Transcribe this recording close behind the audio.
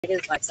it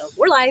is live, so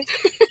we're live.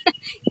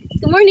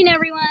 Good morning,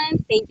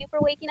 everyone. Thank you for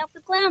waking up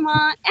with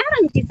Glama.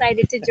 Adam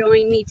decided to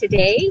join me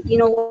today. You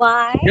know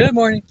why? Good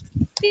morning.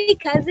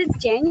 Because it's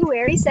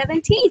January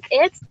 17th.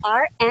 It's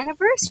our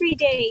anniversary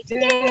date.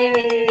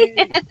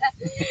 Yay!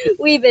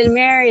 We've been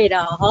married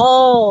a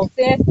whole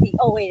 50.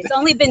 Oh, wait, it's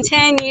only been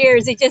 10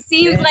 years. It just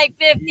seems like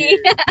 50.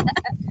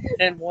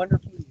 10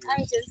 wonderful years.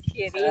 I'm just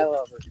kidding. I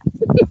love it.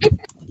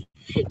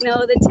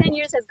 No, the 10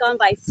 years has gone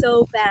by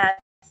so fast.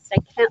 I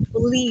can't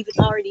believe it's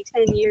already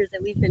 10 years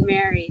that we've been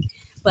married.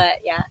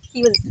 But yeah,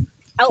 he was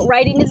out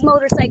riding his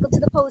motorcycle to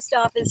the post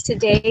office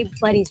today,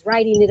 but he's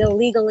riding it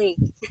illegally.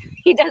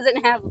 He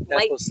doesn't have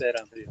That's what's said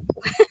on video.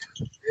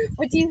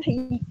 What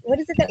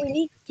is it that we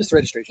need? Just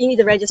registration. You need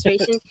the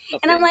registration. Okay.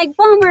 And I'm like,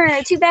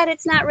 bummer, too bad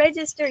it's not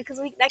registered, because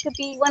that could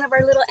be one of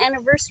our little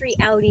anniversary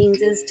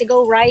outings, is to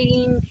go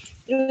riding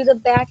through the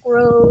back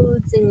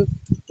roads and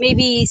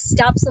maybe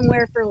stop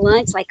somewhere for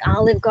lunch, like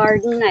Olive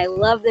Garden. I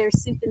love their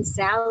soup and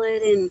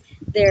salad and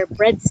their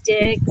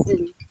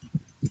breadsticks,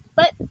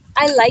 but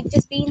I like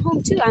just being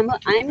home too. I'm a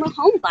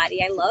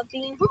homebody. I love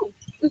being home.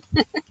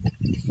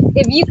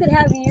 If you could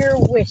have your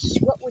wish,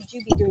 what would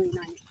you be doing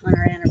on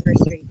our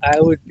anniversary? I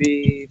would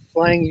be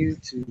flying you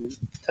to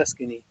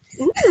Tuscany.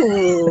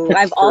 Ooh,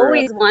 I've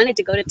always wanted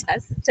to go to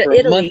For Italy.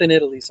 a month in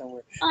Italy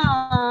somewhere.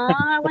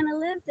 Aw, I want to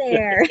live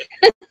there.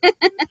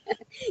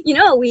 You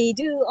know, we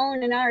do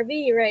own an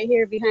RV right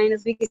here behind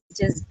us. We could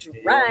just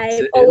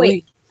drive. Oh,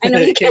 wait. I know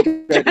you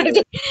can't drive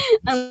it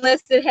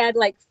unless it had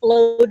like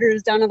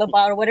floaters down on the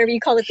bottom, whatever you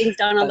call the things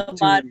down on the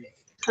bottom.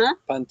 Huh?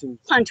 Pontoons.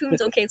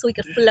 Pontoons, okay, so we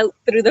could float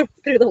through the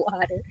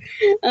water.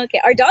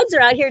 Okay, our dogs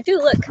are out here too.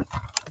 Look,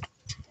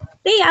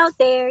 they out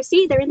there.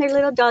 See, they're in their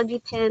little doggy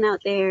pen out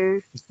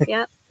there.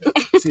 Yep.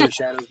 See the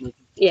shadows moving.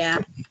 Yeah.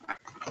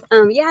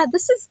 Yeah.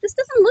 This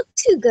doesn't look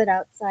too good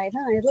outside,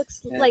 huh? It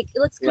looks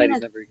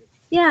kind of.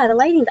 Yeah, the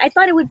lighting. I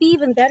thought it would be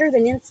even better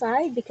than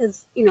inside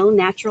because, you know,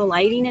 natural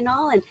lighting and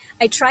all. And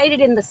I tried it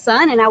in the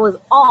sun and I was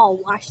all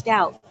washed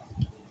out.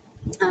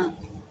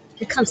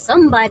 Here comes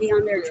somebody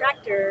on their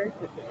tractor.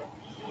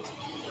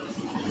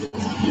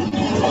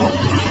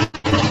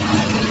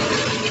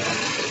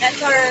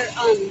 That's our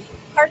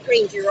park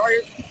ranger, or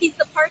he's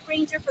the park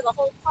ranger for the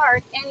whole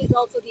park, and he's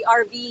also the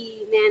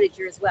RV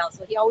manager as well.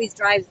 So he always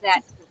drives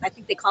that, I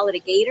think they call it a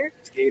gator.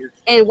 Gator.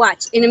 And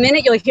watch, in a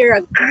minute you'll hear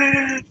a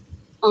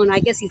oh no,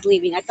 I guess he's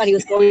leaving. I thought he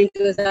was going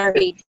to his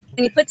RV.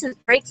 When he puts his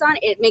brakes on,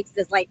 it makes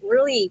this like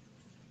really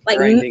like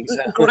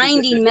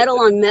grinding metal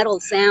on metal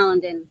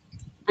sound. And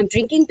I'm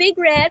drinking Big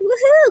Red,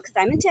 woohoo, because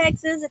I'm in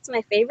Texas. It's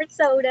my favorite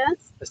soda.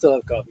 I still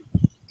have coffee.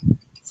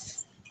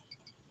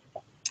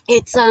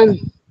 It's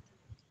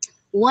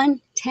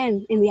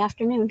 1:10 in the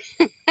afternoon.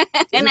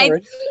 And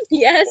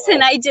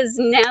and I just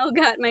now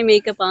got my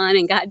makeup on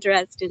and got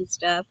dressed and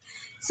stuff.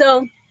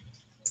 So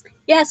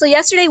yeah, so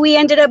yesterday we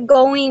ended up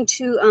going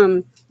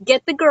to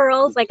get the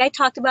girls, like I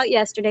talked about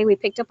yesterday. We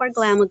picked up our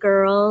Glama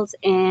girls,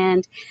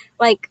 and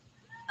like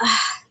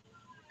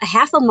a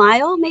half a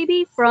mile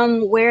maybe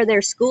from where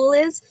their school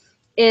is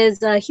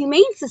a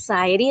Humane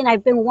Society, and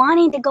I've been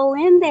wanting to go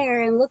in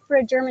there and look for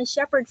a German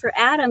Shepherd for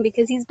Adam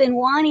because he's been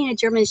wanting a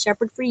German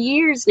Shepherd for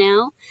years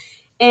now.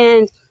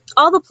 And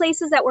all the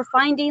places that we're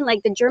finding,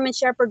 like the German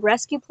Shepherd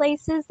rescue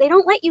places, they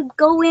don't let you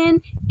go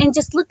in and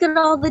just look at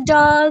all the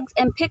dogs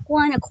and pick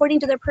one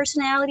according to their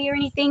personality or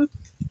anything.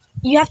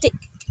 You have to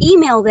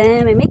email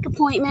them and make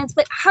appointments,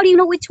 but how do you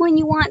know which one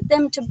you want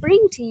them to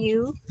bring to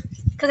you?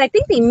 Because I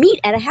think they meet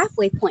at a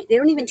halfway point. They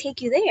don't even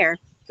take you there.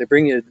 They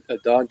bring you a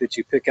dog that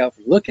you pick out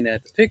from looking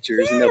at the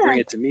pictures, and they'll bring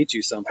it to meet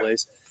you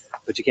someplace,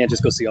 but you can't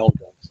just go see all the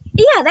dogs.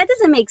 Yeah, that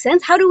doesn't make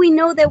sense. How do we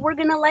know that we're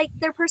going to like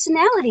their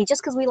personality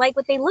just because we like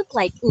what they look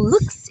like?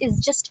 Looks is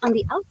just on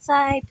the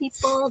outside,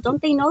 people.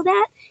 Don't they know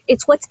that?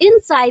 It's what's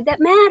inside that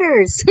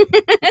matters.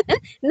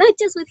 Not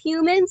just with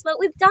humans, but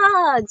with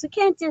dogs. We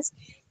can't just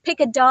pick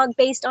a dog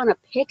based on a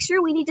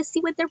picture. We need to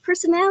see what their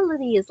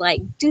personality is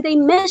like. Do they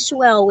mesh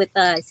well with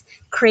us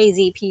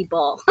crazy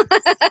people?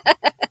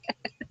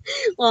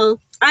 Well,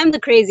 I'm the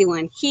crazy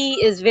one.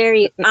 He is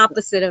very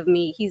opposite of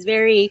me. He's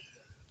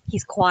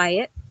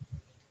quiet.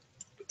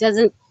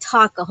 Doesn't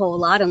talk a whole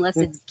lot unless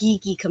it's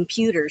geeky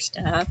computer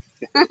stuff.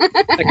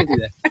 I can do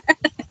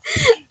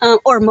that.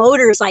 Or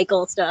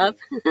motorcycle stuff.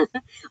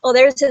 Oh,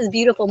 there's his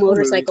beautiful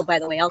motorcycle, by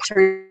the way. I'll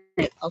turn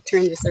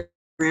this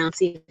around,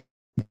 see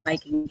if I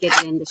can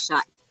get it in the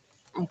shot.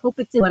 I hope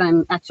it's in what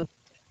I'm actually.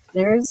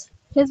 There's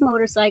his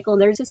motorcycle,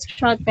 there's his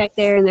truck back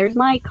there, and there's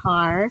my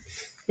car.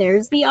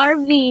 There's the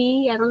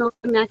RV. I don't know if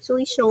I'm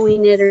actually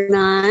showing it or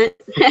not.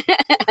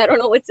 I don't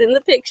know what's in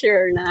the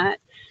picture or not.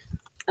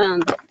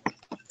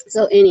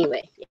 So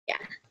anyway, yeah.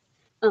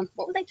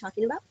 What was I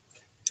talking about?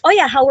 Oh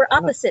yeah, how we're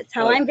opposites.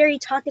 How I'm very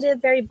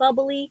talkative, very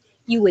bubbly.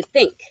 You would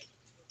think,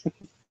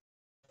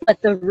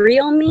 but the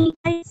real me,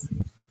 guys,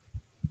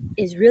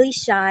 is really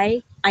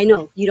shy. I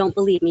know you don't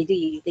believe me, do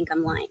you? You think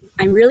I'm lying?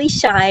 I'm really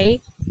shy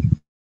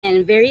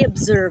and very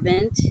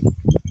observant.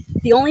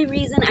 The only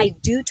reason I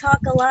do talk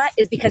a lot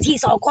is because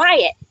he's all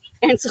quiet.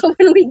 And so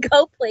when we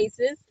go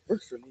places,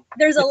 Works for me.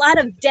 there's a lot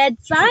of dead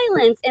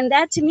silence, and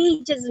that to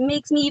me just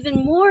makes me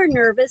even more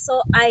nervous.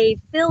 So I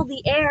fill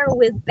the air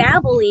with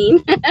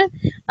babbling.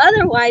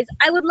 Otherwise,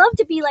 I would love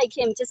to be like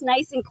him, just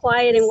nice and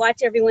quiet and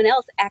watch everyone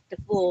else act a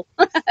fool.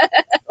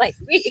 Like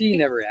me. She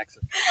never acts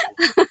a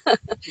fool.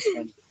 She's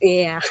funny.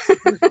 Yeah.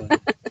 You're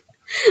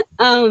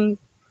funny.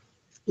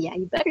 Yeah,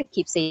 you better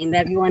keep saying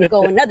that if you want to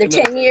go another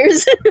 10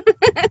 years.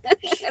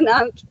 No,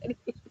 I'm kidding.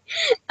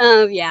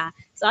 Yeah.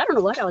 So I don't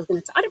know what I was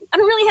going to say. I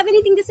don't really have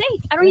anything to say.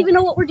 I don't even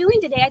know what we're doing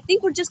today. I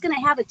think we're just going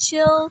to have a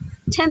chill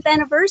 10th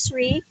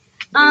anniversary.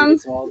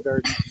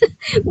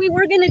 We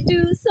were going to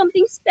do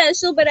something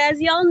special, but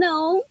as y'all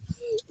know,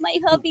 my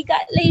hubby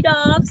got laid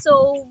off.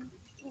 So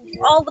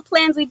all the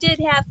plans we did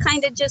have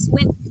kind of just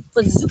went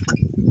berserk,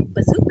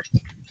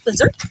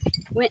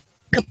 went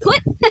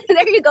kaput.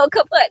 There you go,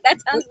 kaput.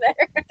 That sounds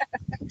better.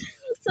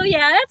 So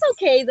yeah, that's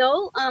okay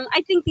though.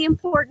 I think the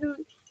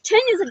important 10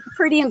 is a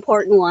pretty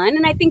important one,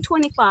 and I think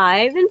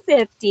 25 and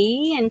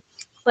 50,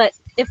 but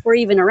if we're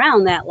even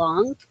around that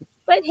long.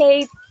 But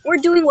hey, we're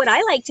doing what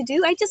I like to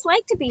do. I just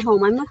like to be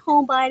home. I'm a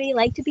homebody,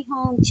 like to be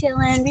home,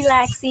 chilling,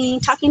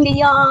 relaxing, talking to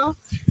y'all,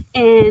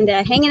 and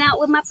hanging out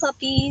with my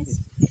puppies.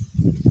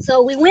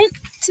 So we went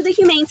to the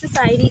Humane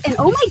Society, and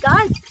oh my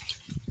God,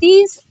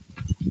 this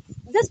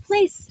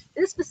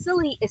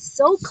facility is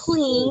so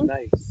clean, so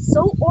nice,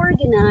 so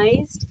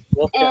organized,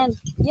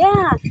 and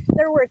yeah,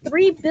 there were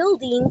 3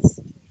 buildings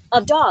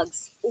of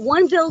dogs.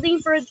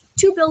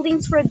 2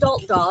 buildings for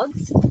adult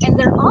dogs, and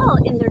they're all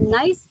in their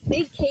nice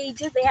big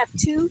cages. They have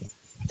 2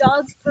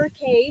 dogs per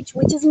cage,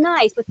 which is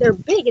nice, but they're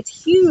big. It's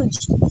a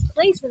huge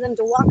place for them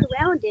to walk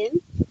around in,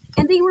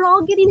 and they were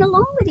all getting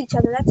along with each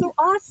other. That's so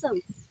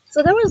awesome.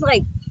 So there was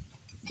like,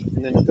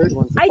 and then the third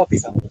one's the puppy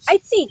palace.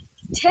 I'd see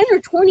 10 or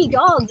 20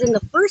 dogs in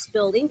the first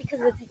building, because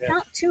if you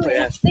count 2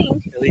 in each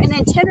thing, and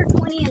then 10 or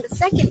 20 in the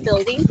second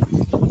building.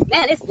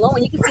 Man, it's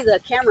blowing. You can see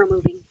the camera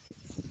moving.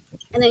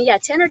 And then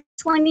 10 or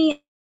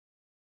 20.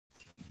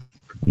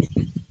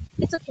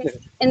 It's okay.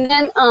 And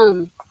then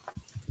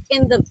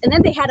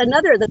they had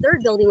the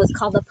third building was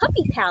called the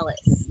Puppy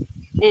Palace.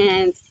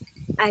 And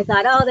I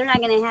thought, oh, they're not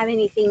going to have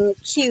anything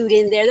cute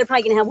in there. They're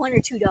probably going to have 1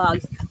 or 2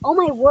 dogs. Oh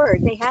my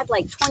word, they had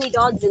like 20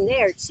 dogs in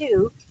there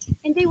too.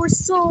 And they were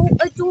so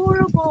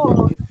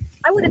adorable.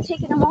 I would have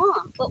taken them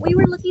all, but we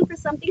were looking for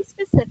something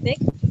specific.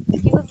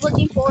 He was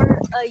looking for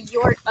a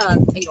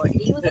Yorkie.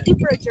 He was looking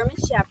for a German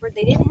Shepherd.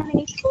 They didn't have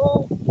any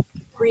full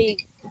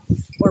breed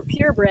or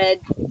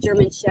purebred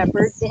German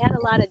Shepherds. They had a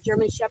lot of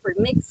German Shepherd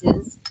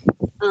mixes.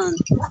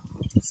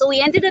 So we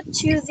ended up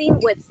choosing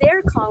what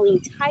they're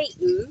calling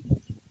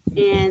Titan.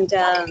 And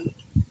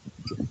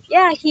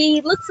yeah,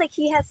 he looks like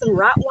he has some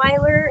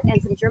Rottweiler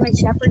and some German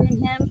Shepherd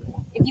in him.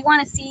 If you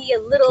want to see a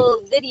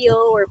little video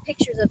or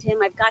pictures of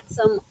him, I've got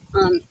some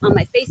on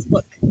my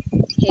Facebook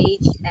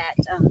page.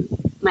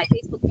 My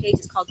Facebook page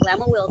is called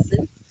Glama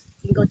Wilson.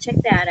 You can go check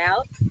that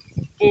out.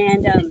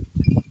 And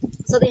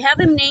so they have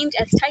him named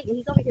as Titan.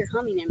 He's over here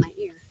humming in my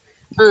ear.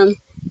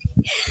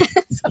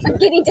 So I'm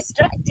getting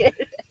distracted.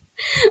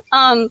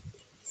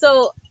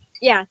 So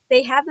yeah,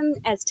 they have him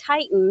as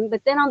Titan,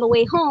 but then on the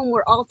way home,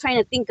 we're all trying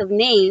to think of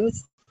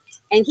names,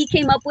 and he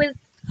came up with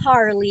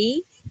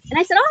Harley. And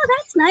I said, oh,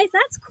 that's nice,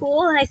 that's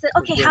cool. And I said,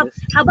 okay, how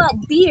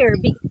about beer?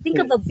 Think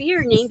of a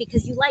beer name,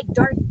 because you like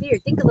dark beer.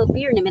 Think of a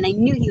beer name. And I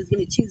knew he was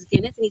going to choose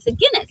Guinness, and he said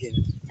Guinness.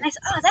 And I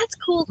said, oh, that's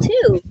cool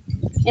too.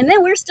 And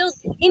then we're still,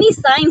 any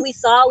sign we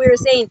saw, we were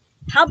saying,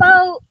 how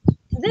about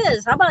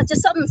this? How about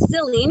just something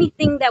silly?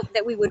 Anything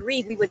that we would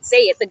read, we would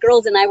say it. The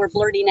girls and I were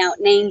blurting out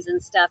names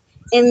and stuff.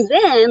 And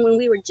then when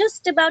we were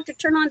just about to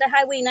turn onto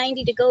Highway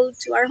 90 to go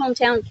to our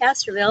hometown,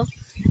 Castroville,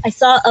 I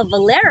saw a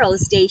Valero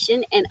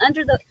station, and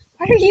under the,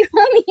 why are you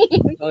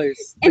humming? Oh, your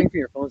string from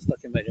your phone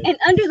stuck in my head. And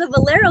under the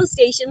Valero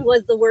station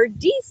was the word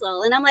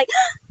diesel. And I'm like,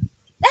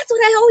 that's what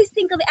I always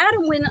think of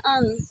Adam when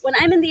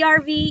I'm in the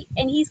RV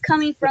and he's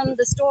coming from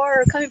the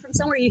store or coming from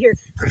somewhere. You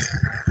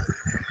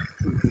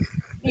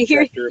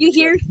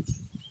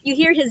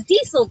hear his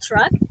diesel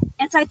truck.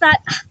 And so I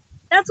thought,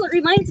 that's what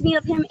reminds me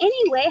of him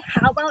anyway.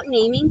 How about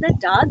naming the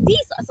dog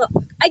Diesel? So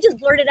I just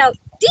blurted out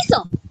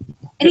Diesel,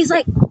 and he's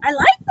like, I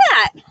like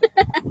that.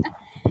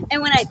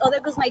 And when there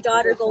goes my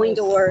daughter going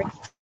to work.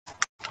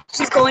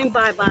 She's going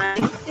bye-bye.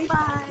 Say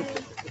bye.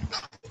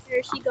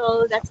 There she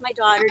goes. That's my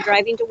daughter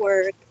driving to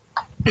work.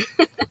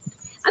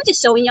 I'm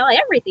just showing y'all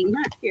everything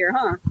here,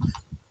 huh?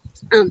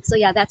 So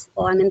yeah,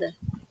 I'm in the,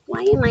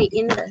 why am I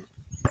in the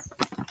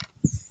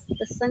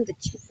sun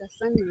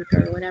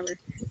or whatever?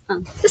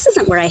 This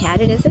isn't where I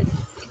had it, is it?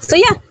 So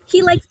yeah,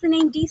 he likes the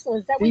name Diesel.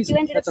 Is that what you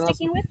ended up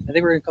sticking with? I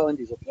think we're gonna call him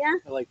Diesel. Yeah,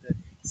 I like that.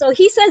 So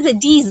he says a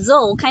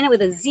Diesel, kind of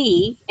with a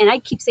Z, and I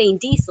keep saying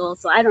Diesel,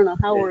 so I don't know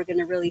how we're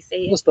gonna really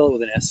say it. We'll spell it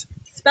with an S.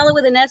 Spell it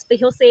with an S, but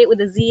he'll say it with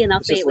a Z, and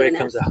I'll say it with an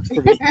S. Just the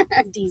way it comes out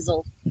for me.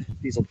 Diesel.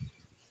 Diesel.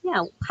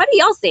 Yeah. How do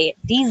y'all say it?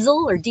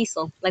 Diesel or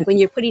diesel? Like when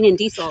you're putting in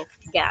diesel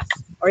gas,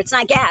 or it's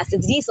not gas,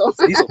 it's diesel. It's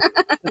diesel.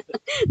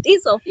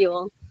 Diesel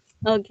fuel.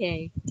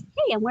 Okay.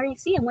 Hey, I'm wearing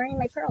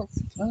my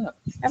pearls. I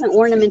haven't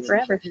worn them in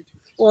forever.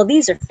 Well,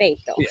 these are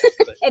fake though. Yeah,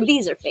 and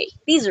these are fake.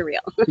 These are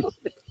real.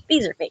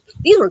 These are fake.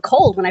 These were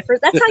cold when I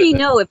first. That's how you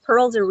know if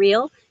pearls are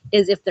real,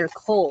 is if they're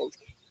cold,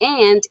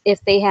 and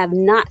if they have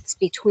knots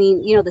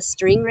between, you know, the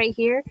string right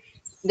here.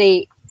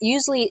 They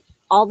usually,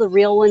 all the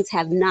real ones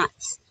have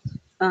knots,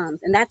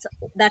 and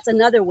that's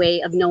another way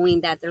of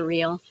knowing that they're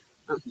real.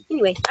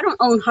 Anyway, I don't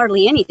own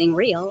hardly anything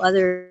real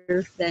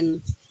other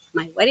than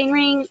my wedding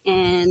ring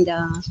and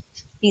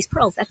these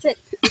pearls. That's it.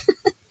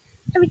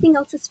 Everything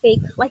else is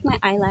fake, like my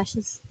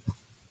eyelashes.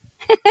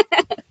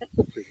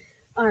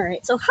 All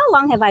right, so how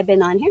long have I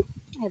been on here?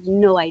 I have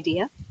no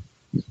idea.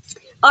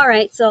 All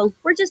right, so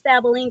we're just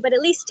babbling, but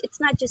at least it's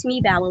not just me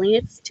babbling.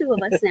 It's two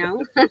of us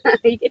now.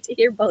 You get to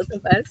hear both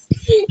of us,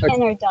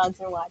 and our dogs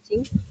are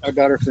watching. Our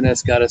daughter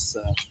Finesse got us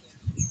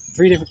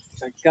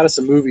got us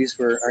some movies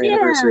for our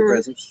anniversary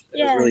presents. That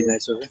was really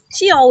nice of her.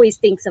 She always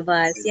thinks of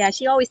us. Yeah,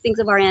 she always thinks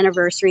of our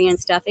anniversary and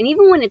stuff. And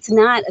even when it's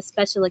not a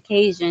special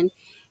occasion,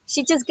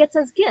 she just gets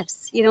us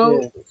gifts. You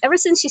know, ever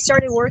since she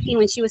started working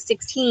when she was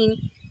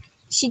 16,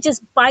 she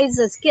just buys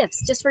us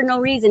gifts just for no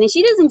reason. And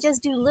she doesn't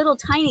just do little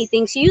tiny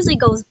things. She usually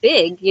goes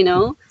big, you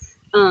know.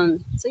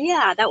 So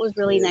yeah, that was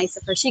really nice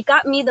of her. She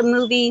got me the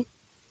movie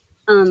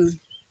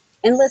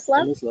Endless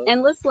Love.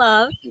 Endless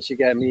Love. And she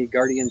got me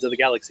Guardians of the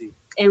Galaxy.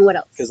 And what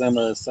else? Because I'm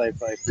a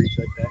sci-fi freak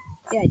like that.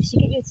 Yeah, did she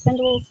get you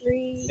Expendables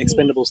 3?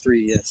 Expendables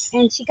 3, yes.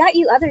 And she got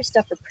you other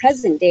stuff for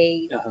present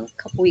day a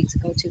couple weeks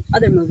ago too.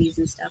 Other movies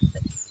and stuff.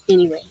 But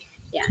anyway,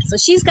 yeah. So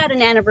she's got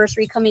an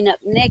anniversary coming up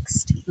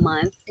next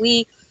month.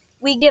 We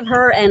give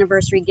her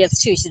anniversary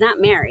gifts too. She's not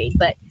married,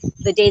 but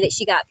the day that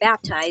she got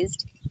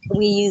baptized,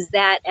 we use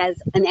that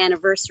as an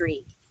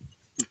anniversary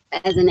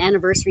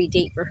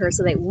date for her,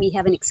 so that we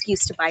have an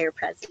excuse to buy her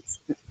presents.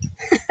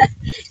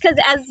 Because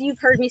as you've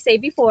heard me say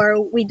before,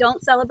 we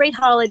don't celebrate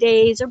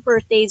holidays or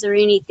birthdays or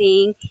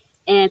anything.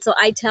 And so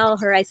I tell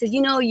her, I said,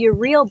 you know, your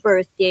real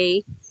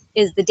birthday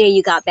is the day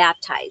you got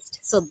baptized.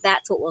 So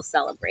that's what we'll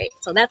celebrate.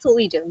 So that's what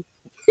we do.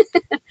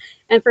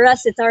 And for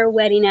us, it's our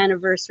wedding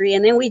anniversary.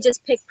 And then we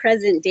just pick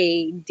present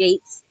day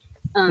dates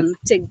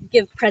to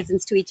give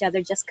presents to each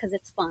other just because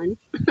it's fun.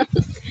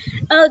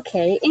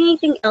 Okay,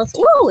 anything else?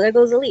 Whoa, there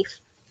goes a leaf.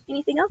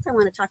 Anything else I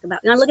want to talk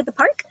about? You want to look at the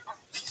park?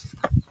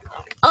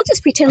 I'll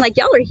just pretend like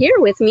y'all are here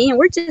with me and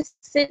we're just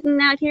sitting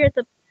out here at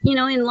the, you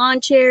know, in lawn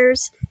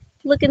chairs,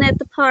 looking at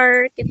the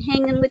park and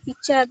hanging with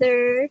each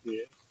other.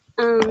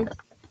 Yeah.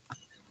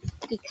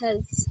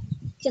 Because,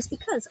 just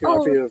because. Can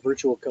offer you a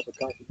virtual cup of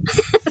coffee.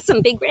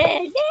 Some Big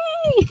Red,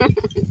 yay!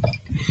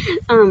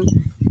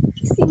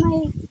 See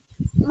my,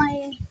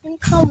 what do you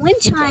call them?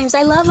 Wind chimes.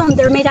 I love them.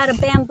 They're made out of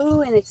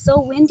bamboo and it's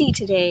so windy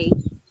today.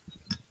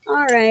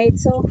 All right,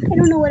 so I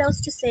don't know what else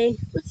to say.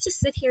 Let's just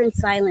sit here in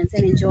silence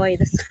and enjoy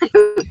the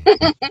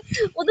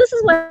silence. Well, this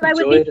is what I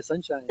would be. The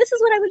sunshine. This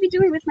is what I would be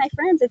doing with my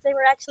friends if they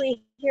were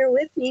actually here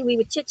with me. We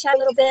would chit chat a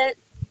little bit,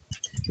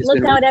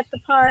 look out at the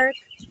park.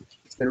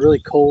 It's been really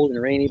cold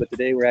and rainy, but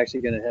today we're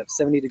actually going to have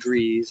 70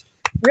 degrees.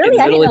 Really, in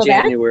the middle I didn't know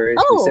of January.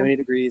 That. It's 70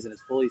 degrees and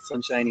it's fully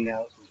sun shining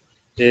out.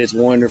 It is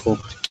wonderful.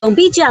 Don't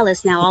be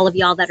jealous now, all of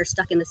y'all that are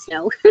stuck in the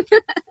snow.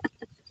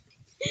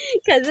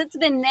 Because it's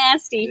been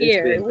nasty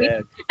here.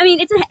 I mean,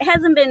 it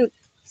hasn't been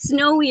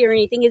snowy or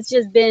anything. It's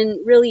just been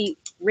really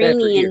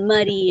rainy and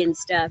muddy and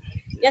stuff.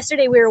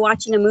 Yesterday we were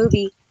watching a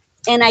movie,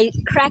 and I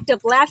cracked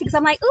up laughing because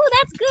I'm like, "Oh,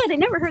 that's good. I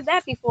never heard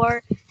that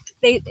before."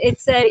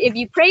 It said, "If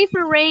you pray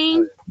for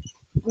rain,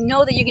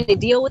 know that you're going to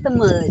deal with the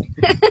mud."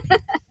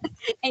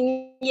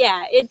 And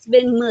yeah, it's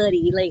been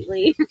muddy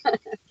lately.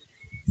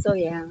 So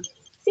yeah.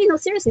 See, no,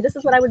 seriously, this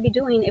is what I would be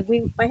doing if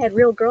I had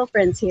real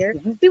girlfriends here.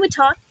 We would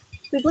talk.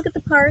 We'd look at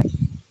the park,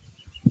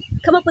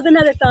 come up with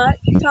another thought,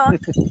 talk.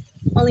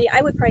 Only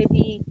I would probably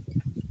be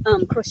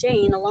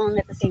crocheting along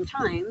at the same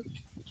time.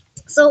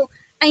 So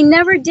I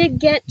never did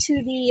get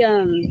to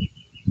the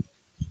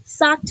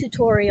sock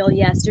tutorial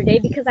yesterday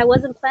because I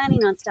wasn't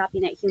planning on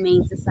stopping at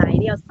Humane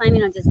Society. I was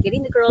planning on just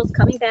getting the girls,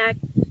 coming back,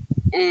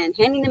 and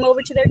handing them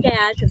over to their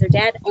dad because their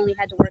dad only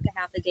had to work a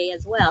half a day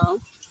as well.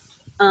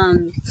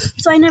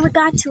 So I never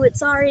got to it.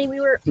 Sorry,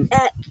 we were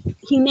at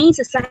Humane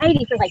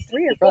Society for like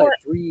 3 or 4. Probably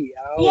 3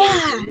 hours.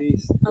 Yeah,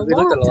 we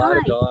looked at a lot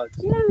of dogs.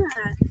 Yeah,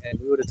 and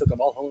we would have took them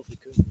all home if we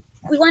could.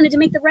 We wanted to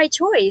make the right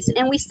choice,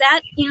 and we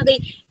sat. You know,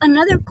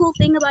 another cool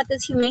thing about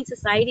this Humane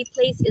Society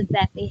place is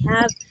that they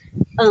have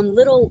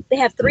They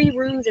have 3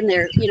 rooms in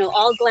there. You know,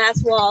 all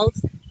glass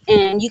walls,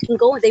 and you can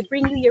go. They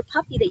bring you your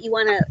puppy that you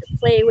want to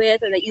play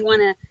with, or that you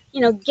want to, you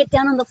know, get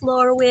down on the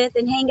floor with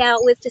and hang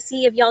out with to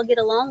see if y'all get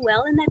along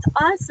well, and that's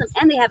awesome.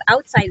 And they have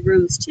outside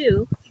rooms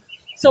too.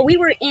 So we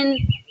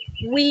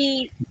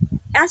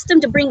asked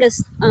them to bring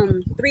us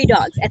 3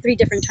 dogs at 3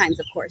 different times,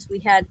 of course. We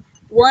had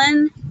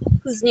one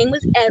whose name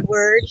was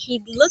Edward.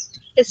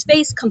 His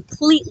face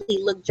completely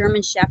looked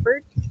German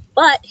Shepherd,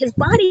 but his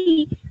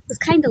body was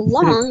kind of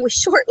long with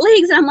short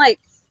legs. And I'm like,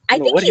 I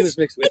think he's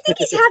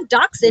half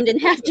Dachshund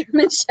and half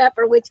German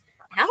Shepherd, which,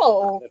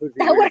 ow,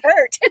 that would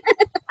hurt.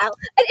 Ow.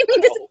 I didn't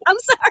mean to, I'm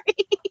sorry.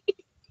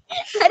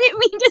 I didn't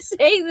mean to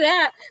say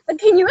that, but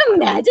can you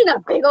imagine a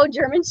big old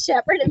German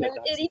Shepherd and an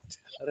itty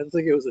I don't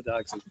think it was a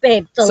dachshund.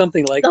 Babe,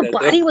 Something like the that.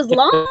 body was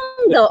long,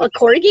 though. A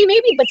corgi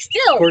maybe, but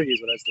still. Corgi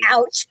is what I was thinking.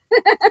 Ouch.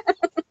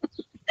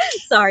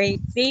 Sorry.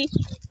 See?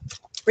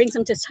 Bring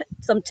some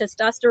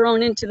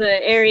testosterone into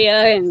the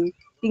area and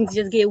things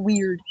just get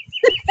weird.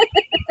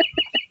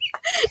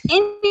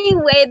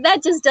 Anyway,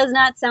 that just does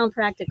not sound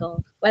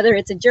practical. Whether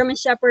it's a German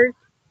Shepherd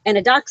and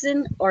a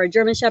Dachshund or a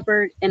German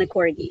Shepherd and a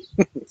Corgi.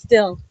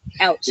 Still,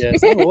 ouch. Yeah, I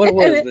don't know what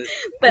it was,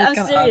 but I'm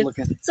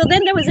serious. So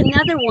then there was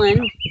another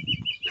one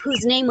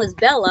whose name was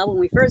Bella when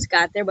we first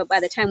got there, but by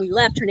the time we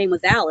left, her name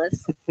was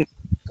Alice.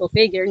 Go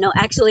figure. No,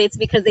 actually, it's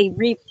because they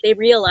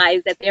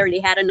realized that they already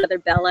had another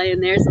Bella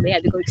in there, so they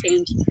had to go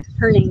change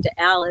her name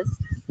to Alice.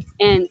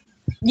 And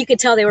you could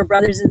tell they were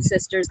brothers and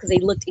sisters because they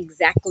looked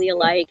exactly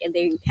alike and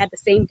they had the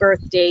same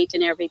birth date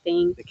and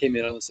everything. They came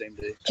in on the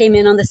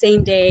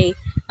same day.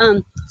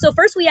 So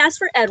first we asked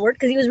for Edward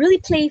because he was really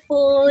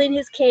playful in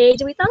his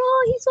cage and we thought,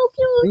 oh, he's so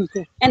cute.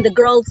 Cool. And the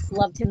girls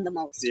loved him the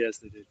most. Yes,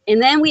 they did. And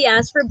then we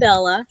asked for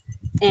Bella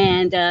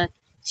and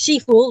she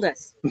fooled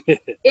us.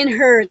 in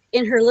her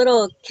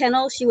little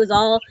kennel, she was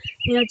all,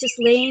 just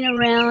laying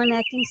around,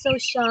 acting so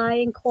shy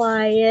and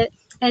quiet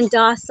and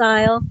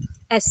docile.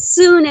 As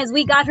soon as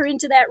we got her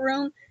into that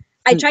room,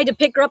 I tried to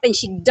pick her up and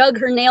she dug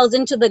her nails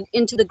into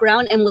the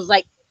ground and was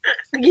like,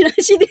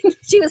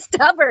 she was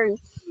stubborn.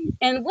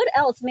 And what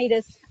else made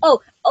us,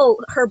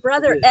 her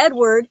brother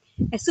Edward,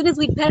 as soon as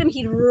we pet him,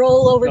 he'd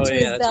roll over to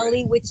his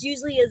belly, which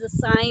usually is a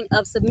sign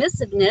of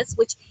submissiveness,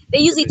 which they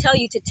usually tell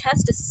you to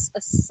test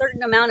a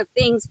certain amount of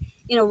things,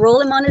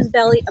 roll him on his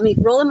belly,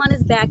 roll him on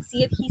his back,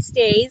 see if he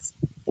stays.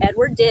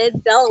 Edward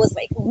did. Bella was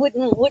like,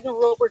 wouldn't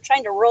roll. We're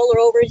trying to roll her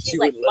over and she's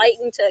like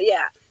fighting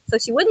so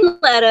she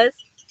wouldn't let us.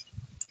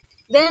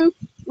 Then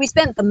we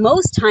spent the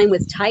most time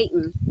with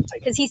Titan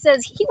because he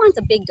says he wants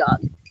a big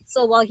dog.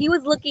 So while he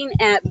was looking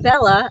at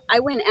Bella,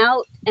 I went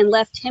out and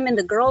left him and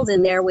the girls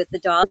in there with the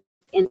dog.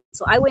 And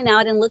so I went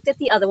out and looked at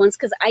the other ones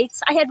because I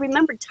had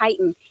remembered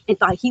Titan and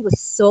thought he was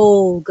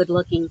so good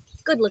looking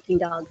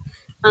dog.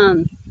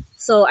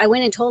 So I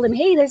went and told him,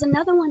 hey, there's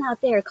another one out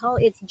there.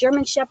 It's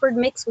German Shepherd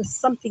mixed with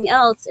something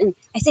else. And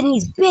I said,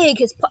 he's big.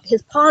 His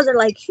paws are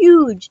like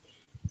huge.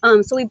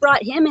 So we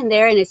brought him in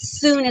there. And as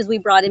soon as we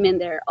brought him in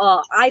there,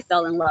 I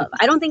fell in love.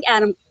 I don't think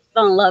Adam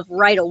fell in love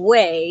right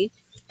away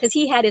because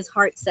he had his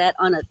heart set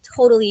on a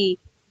totally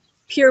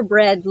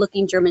purebred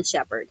looking German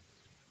Shepherd.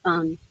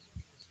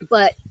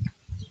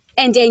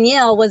 And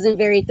Danielle wasn't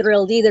very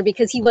thrilled either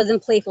because he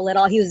wasn't playful at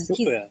all. He's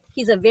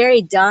a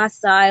very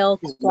docile,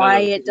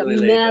 quiet,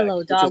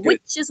 mellow dog,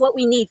 which is what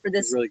we need for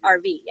this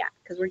RV. Yeah,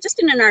 because we're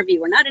just in an RV.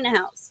 We're not in a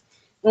house.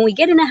 When we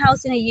get in a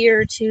house in a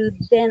year or two,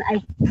 then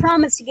I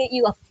promise to get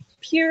you a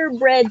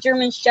purebred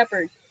German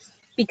Shepherd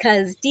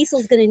because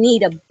Diesel's going to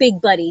need a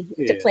big buddy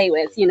to play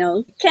with,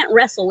 Can't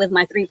wrestle with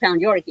my 3-pound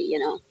Yorkie,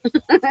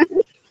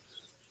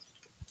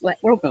 What?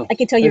 I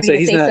can tell you're going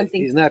to say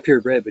something. He's not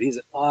purebred, but he's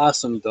an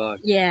awesome dog.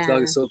 Yeah. This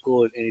dog is so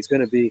cool, and he's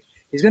going to be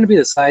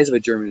the size of a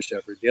German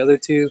Shepherd. The other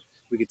two,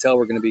 we could tell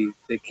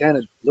they kind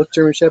of look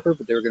German Shepherd,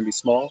 but they were going to be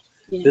small.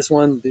 Yeah.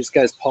 This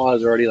guy's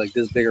paws are already like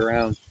this big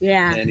around.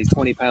 Yeah. And he's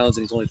 20 pounds,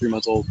 and he's only 3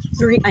 months old.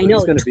 I know.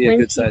 He's going to be a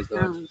good sized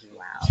dog.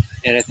 Wow.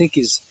 And I think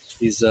he's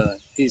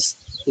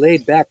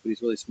laid back, but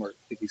he's really smart.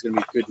 I think he's going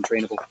to be good and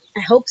trainable.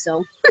 I hope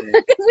so.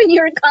 Because when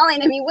you were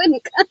calling him, he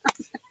wouldn't come.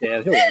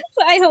 Yeah, he'll work.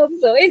 So I hope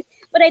so.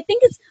 But I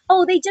think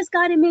they just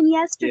got him in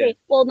yesterday. Yeah.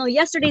 Well, no,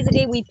 yesterday's the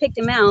day we picked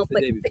him out,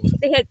 but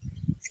they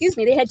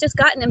had just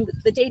gotten him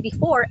the day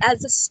before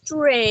as a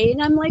stray.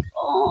 And I'm like,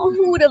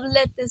 who would have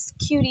let this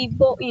cutie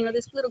boy,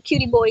 this little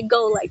cutie boy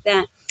go like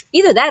that?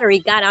 Either that or he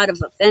got out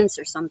of a fence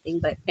or something,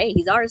 but hey,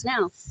 he's ours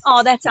now.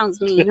 Oh, that sounds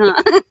mean, huh?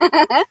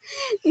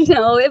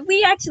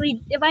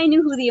 If I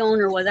knew who the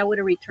owner was, I would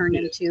have returned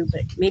him too,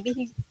 but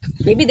maybe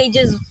they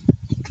just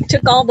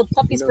took all the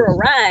puppies for a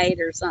ride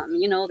or something,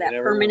 that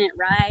permanent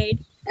ride.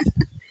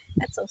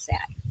 That's so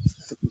sad.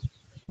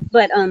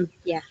 But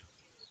yeah.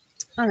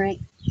 All right.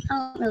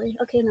 Oh, really?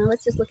 Okay, now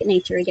let's just look at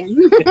nature again.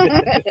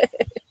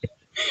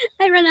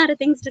 I run out of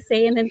things to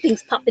say and then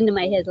things pop into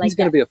my head like He's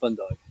going to be a fun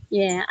dog.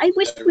 Yeah, I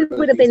wish we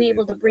would have been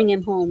able to bring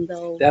him home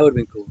though. That would have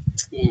been cool.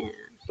 Yeah.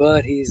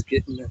 But he's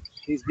getting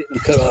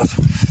cut off.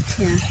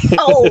 Yeah.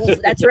 Oh,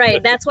 that's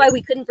right. That's why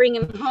we couldn't bring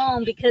him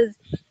home because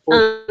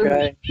poor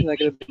guy. He's not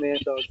gonna be a man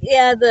dog.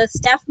 Yeah, the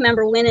staff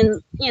member went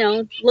and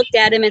looked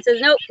at him and says,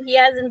 nope, he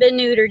hasn't been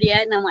neutered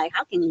yet. And I'm like,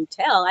 how can you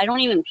tell? I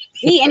don't even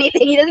see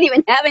anything. He doesn't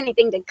even have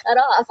anything to cut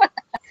off.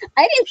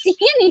 I didn't see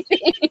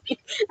anything.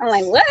 I'm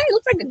like, what? It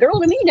looks like a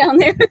girl to me down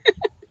there.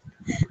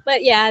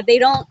 But yeah, they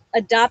don't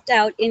adopt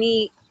out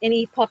any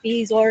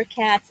puppies or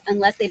cats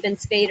unless they've been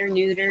spayed or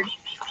neutered.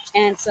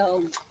 And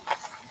so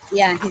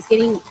yeah, he's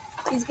getting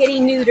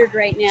neutered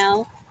right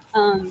now.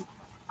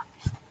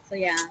 So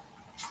yeah.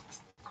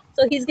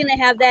 So he's gonna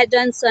have that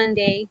done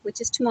Sunday,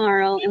 which is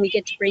tomorrow, and we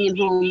get to bring him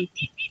home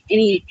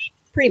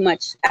pretty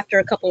much after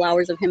a couple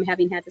hours of him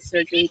having had the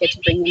surgery, we get to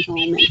bring him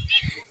home. And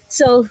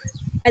so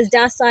as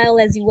docile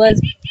as he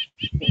was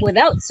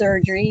without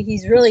surgery,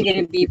 he's really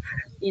gonna be,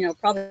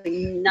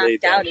 probably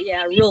knocked out.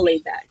 Yeah, real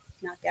laid back,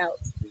 knocked out.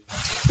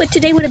 But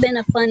today would have been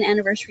a fun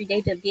anniversary day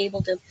to be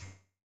able to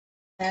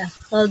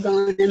hug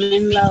on him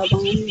and love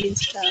on him and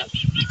stuff.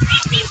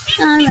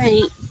 All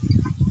right.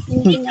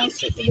 Anything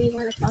else that we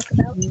want to talk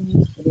about? I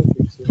don't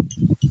think so.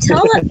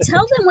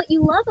 Tell them what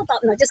you love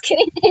about. No, just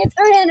kidding. It's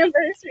our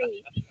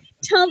anniversary.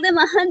 Tell them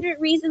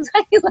 100 reasons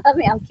why you love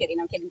me. I'm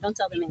kidding. Don't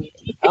tell them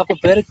anything.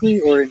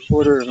 Alphabetically or in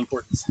order of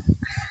importance?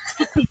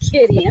 I'm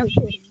kidding.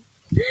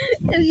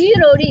 Because you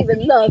don't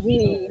even love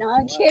me. No,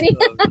 I'm kidding.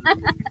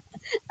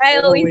 I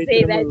always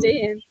say that to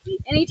him.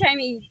 Anytime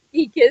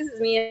he kisses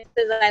me and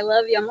says, I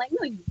love you, I'm like,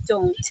 no, you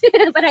don't.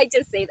 But I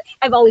just say that.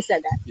 I've always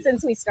said that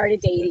since we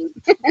started dating.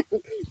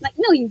 Like,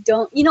 no, you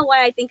don't. You know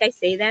why I think I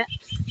say that?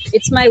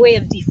 It's my way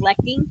of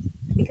deflecting,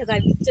 because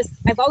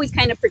I've always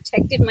kind of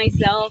protected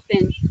myself.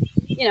 And,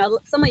 you know,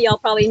 some of y'all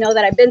probably know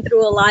that I've been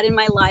through a lot in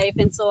my life.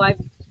 And so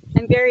I'm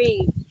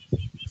very,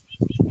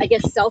 I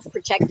guess,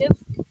 self-protective.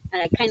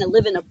 And I kind of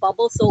live in a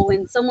bubble. So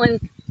when someone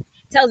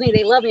tells me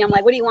they love me, I'm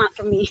like, what do you want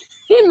from me?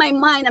 In my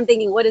mind, I'm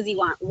thinking, what does he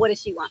want? What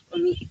does she want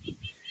from me?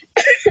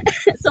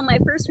 So my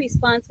first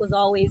response was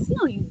always,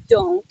 no, you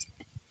don't.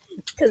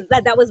 Because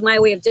that was my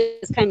way of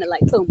just kind of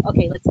like, boom,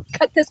 okay, let's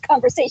cut this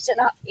conversation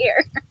off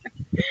here.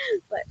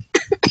 But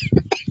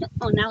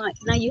oh, now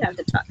you have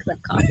to talk because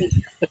I'm coughing.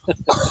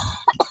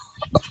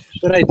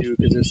 But I do,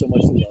 because there's so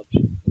much to love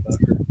about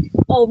her.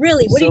 Oh,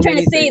 really? What are you trying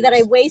to say? That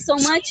I weigh so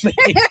much?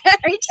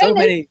 So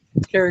many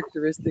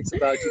characteristics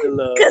about you to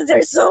love. Because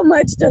there's so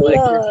much to like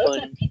love. You're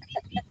funny.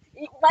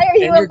 Why are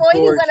you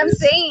avoiding what I'm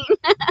saying?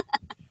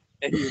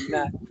 And you're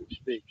not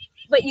big.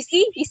 But you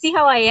see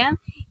how I am?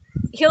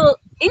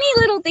 Any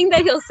little thing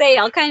that he'll say,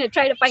 I'll kind of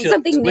try to find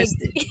something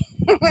negative.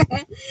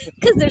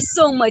 Because there's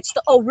so much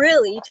oh,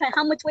 really?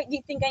 How much weight do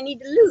you think I need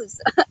to lose?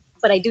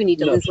 But I do need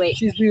to lose weight.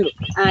 She's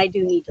beautiful. I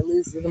do need to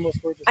lose. You're the most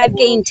gorgeous. I've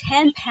gained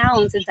 10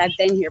 pounds since I've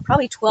been here.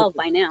 Probably 12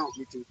 by now.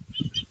 Me too.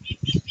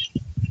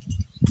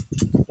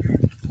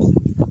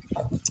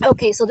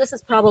 Okay, so this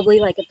is probably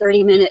like a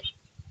 30-minute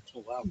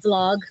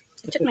vlog.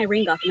 I took my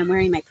ring off and I'm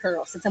wearing my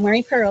pearls. Since I'm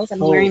wearing pearls, I'm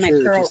wearing my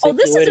pearls. Oh,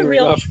 this is a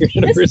real. Oh,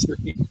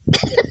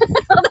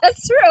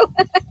 that's true.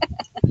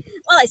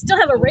 Well, I still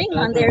have a ring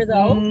on there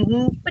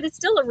though, but it's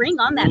still a ring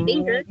on that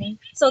finger.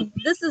 So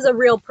this is a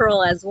real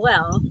pearl as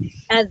well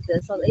as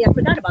this. So, yeah, I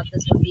forgot about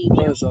this one being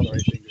here. It's on the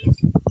right finger.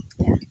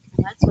 Yeah,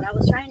 that's what I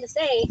was trying to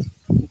say.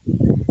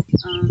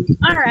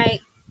 All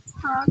right.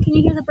 Can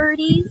you hear the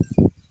birdies?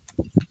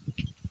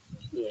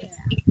 Yeah.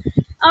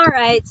 All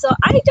right, so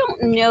I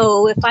don't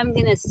know if I'm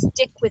gonna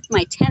stick with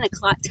my 10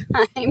 o'clock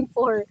time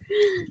for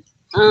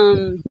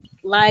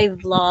live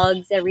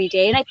vlogs every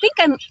day, and I think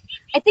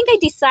I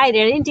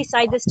decided. I didn't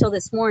decide this till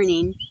this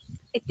morning.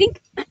 I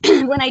think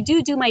when I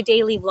do my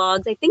daily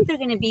vlogs, I think they're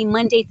gonna be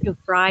Monday through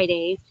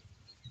Friday,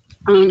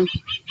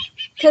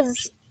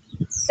 because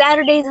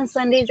Saturdays and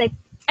Sundays,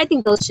 I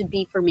think those should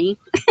be for me.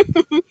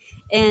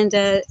 And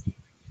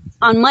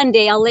on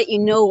Monday, I'll let you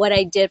know what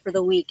I did for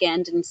the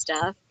weekend and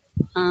stuff.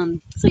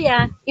 So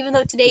yeah, even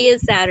though today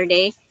is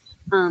Saturday,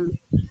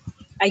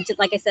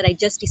 like I said, I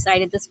just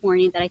decided this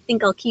morning that I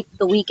think I'll keep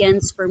the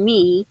weekends for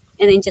me,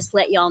 and then just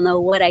let y'all know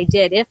what I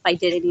did, if I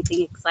did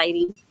anything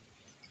exciting.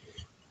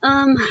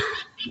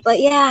 But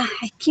yeah,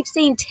 I keep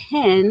saying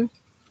 10.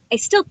 I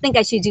still think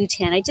I should do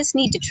 10. I just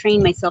need to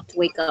train myself to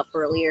wake up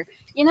earlier.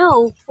 You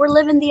know, we're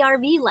living the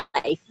RV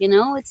life, you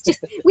know, it's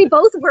just, we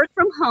both work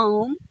from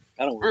home.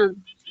 I don't work.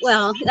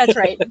 Well, that's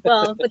right.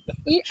 Well, but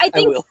I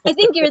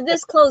think you're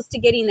this close to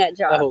getting that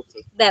job. I hope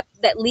so.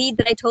 That lead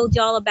that I told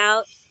y'all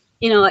about.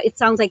 You know, it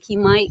sounds like he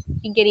might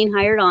be getting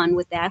hired on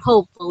with that,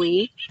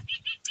 hopefully.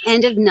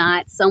 And if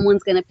not,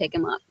 someone's gonna pick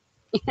him up.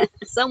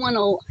 someone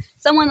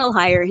will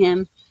hire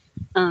him.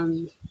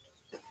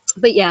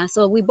 But yeah,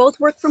 so we both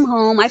work from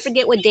home. I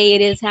forget what day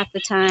it is half the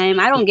time.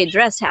 I don't get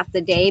dressed half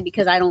the day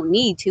because I don't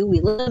need to. We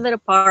live at a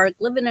park,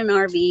 live in an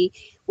RV,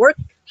 work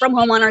from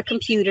home on our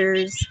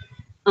computers.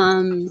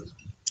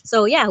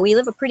 So yeah, we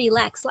live a pretty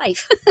lax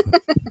life.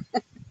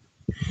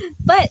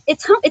 But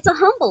it's a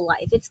humble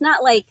life. It's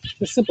not like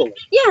a simple life.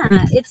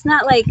 Yeah, it's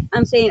not like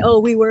I'm saying, oh,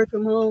 we work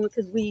from home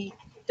because we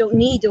don't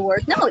need to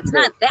work. No, it's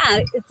not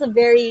that. It's a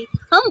very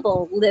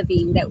humble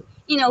living that,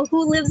 you know,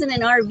 who lives in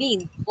an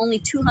RV, only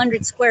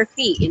 200 square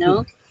feet, you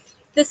know?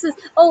 This is,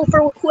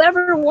 for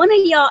whoever, one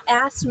of y'all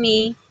asked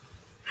me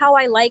how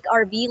I like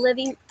RV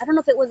living. I don't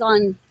know if it was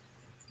on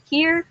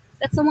here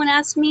that someone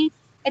asked me.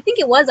 I think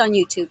it was on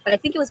YouTube, but I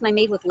think it was my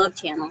Made with Love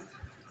channel.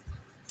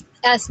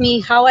 Asked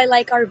me how I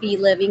like RV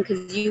living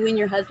because you and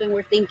your husband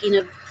were thinking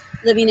of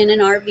living in an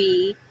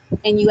RV,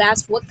 and you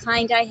asked what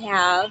kind I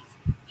have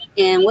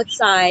and what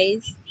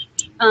size.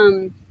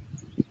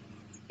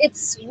 It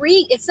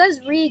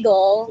says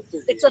Regal.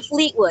 It's a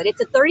Fleetwood.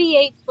 It's a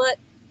 38-foot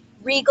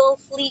Regal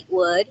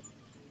Fleetwood,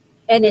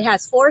 and it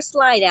has 4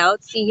 slide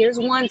outs. See, here's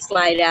one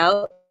slide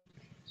out,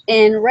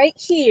 and right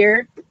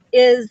here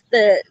is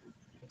the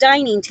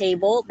dining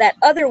table. That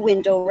other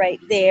window right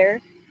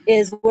there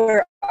is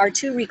where our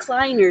 2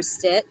 recliners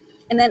sit,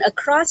 and then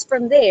across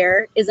from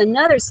there is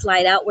another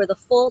slide out where the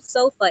full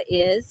sofa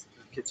is,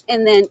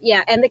 and then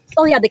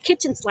the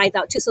kitchen slides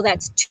out too, so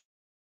that's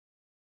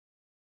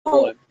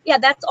yeah,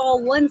 that's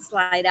all one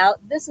slide out.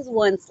 This is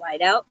one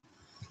slide out.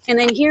 And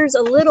then here's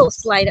a little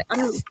slide. I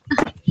don't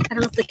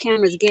know if the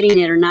camera's getting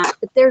it or not,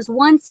 but there's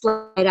one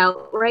slide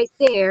out right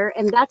there,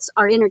 and that's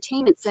our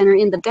entertainment center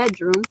in the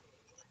bedroom.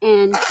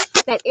 And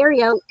that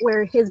area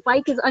where his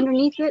bike is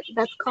underneath it,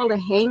 that's called a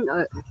hang.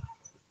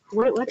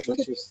 Where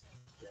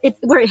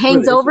it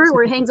hangs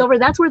over.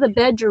 That's where the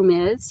bedroom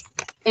is,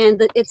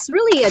 and it's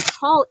really a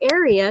tall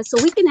area,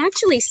 so we can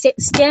actually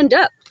stand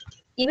up.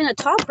 Even a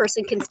tall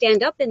person can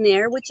stand up in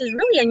there, which is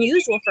really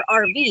unusual for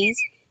RVs.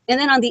 And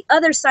then on the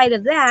other side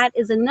of that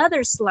is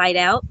another slide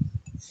out.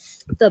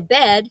 The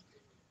bed.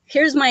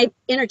 Here's my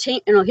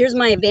here's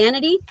my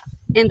vanity,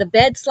 and the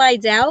bed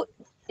slides out.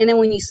 And then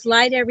when you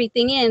slide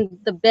everything in,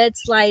 the bed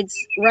slides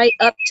right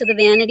up to the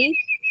vanity,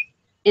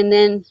 and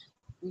then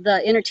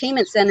the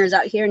entertainment center is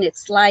out here, and it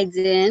slides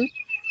in.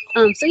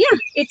 So yeah,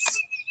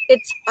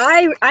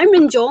 I'm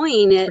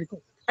enjoying it.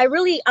 I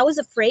was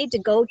afraid to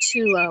go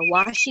to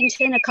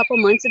Washington a couple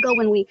months ago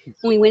when we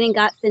went and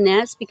got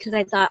Finesse, because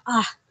I thought,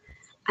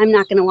 I'm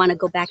not going to want to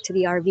go back to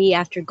the RV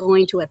after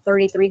going to a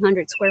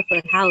 3,300 square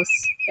foot house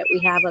that we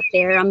have up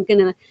there.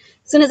 As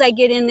soon as I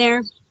get in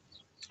there,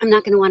 I'm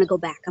not going to want to go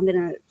back. I'm going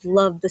to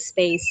love the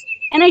space.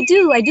 And I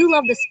do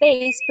love the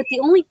space, but the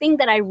only thing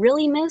that I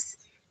really miss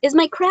is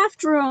my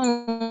craft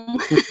room.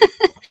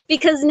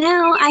 Because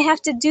now I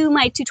have to do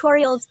my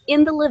tutorials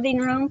in the living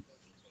room.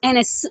 And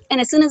as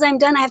soon as I'm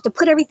done, I have to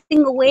put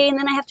everything away, and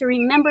then I have to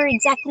remember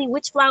exactly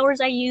which flowers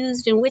I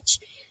used and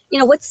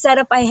what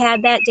setup I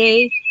had that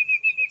day.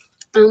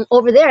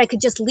 Over there, I could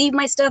just leave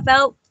my stuff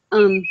out.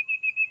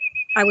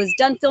 I was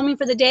done filming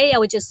for the day. I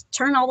would just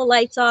turn all the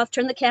lights off,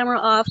 turn the camera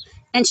off,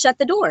 and shut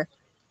the door.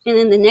 And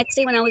then the next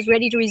day when I was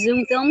ready to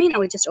resume filming, I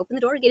would just open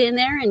the door, get in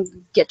there, and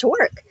get to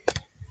work.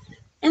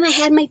 And I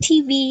had my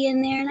TV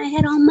in there, and I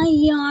had all my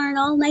yarn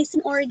all nice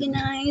and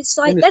organized.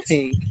 So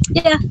pink.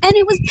 Yeah, and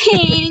it was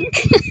pink.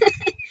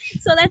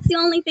 So that's the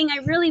only thing I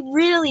really,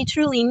 really,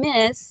 truly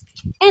miss.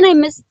 And I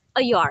miss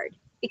a yard,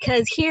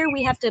 because here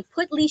we have to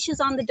put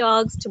leashes on the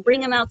dogs to bring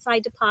them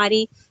outside to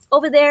potty.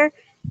 Over there,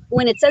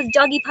 when it says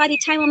doggy potty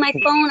time on my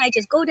phone, I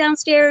just go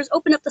downstairs,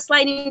 open up the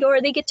sliding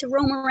door. They get to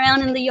roam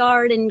around in the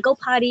yard and go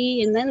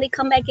potty, and then they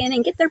come back in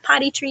and get their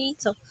potty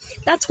treat. So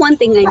that's one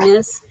thing I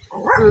miss.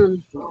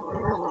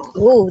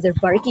 Oh, they're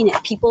barking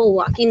at people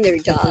walking their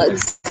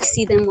dogs. I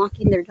see them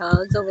walking their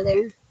dogs over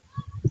there.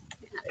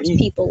 Yeah, there's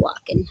people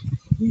walking.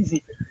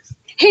 Easy.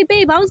 Hey,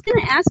 babe, I was going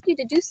to ask you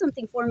to do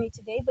something for me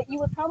today, but you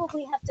would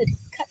probably have to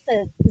cut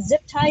the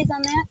zip ties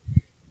on that.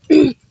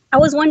 I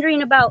was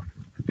wondering about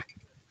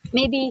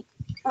maybe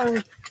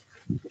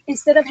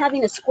instead of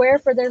having a square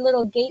for their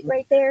little gate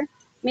right there,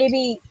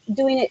 maybe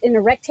doing it in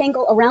a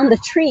rectangle around the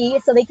tree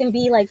so they can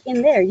be like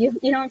in there. You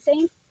know what I'm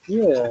saying?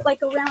 Yeah.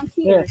 Like around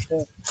here.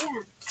 Yeah.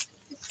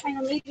 Just kind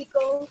of maybe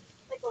go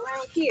like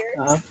around here,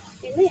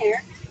 in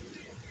there.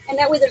 And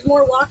that way there's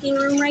more walking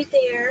room right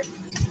there.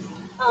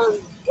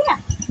 Yeah.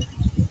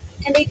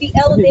 And they'd be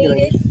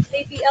elevated.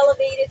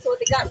 So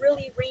if it got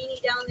really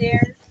rainy down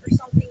there or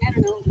something, I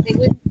don't know, they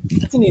would.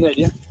 That's a neat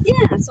idea.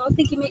 Yeah, so I was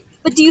thinking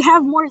but do you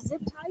have more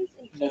zip ties?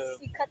 In case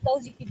you cut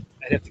those, you could.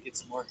 I'd have to get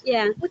some more.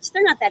 Yeah, which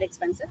they're not that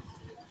expensive.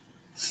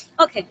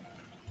 Okay.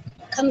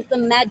 Comes the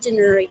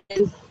imaginer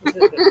again.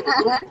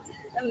 The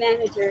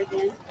manager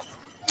again.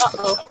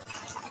 Uh-oh.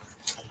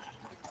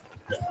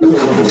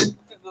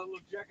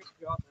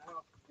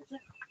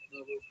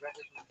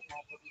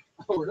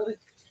 Oh, really?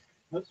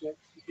 Okay.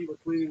 People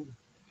cleaning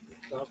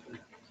stuff and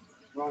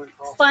running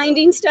off.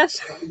 Finding stuff.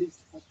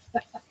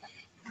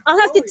 I'll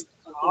have to.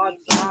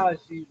 Odd size.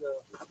 She's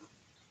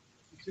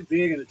too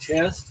big in the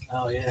chest.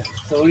 Oh yeah.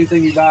 So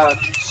anything you buy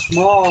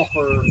small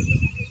for a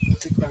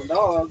 6-pound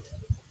dog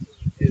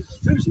is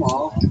too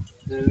small.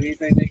 And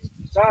anything next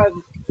size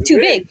too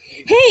big.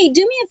 Hey,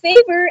 do me a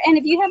favor, and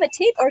if you have a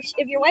tape, or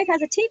if your wife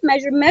has a tape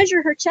measure,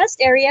 measure her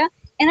chest area,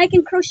 and I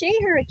can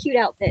crochet her a cute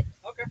outfit.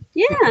 Okay.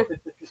 Yeah.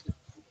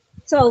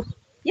 So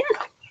yeah.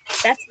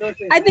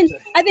 I've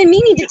been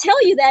meaning to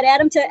tell you that,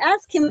 Adam, to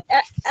ask him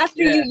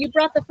after you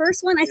brought the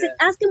first one. I said,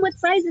 ask him what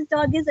size his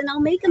dog is, and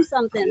I'll make him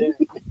something.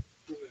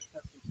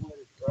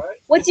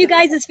 What's you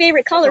guys'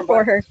 favorite color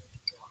for her?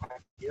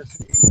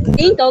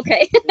 Pink.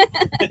 Okay.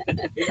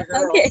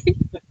 Okay.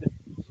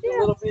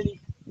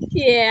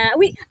 Yeah.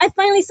 I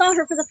finally saw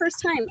her for the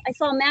first time. I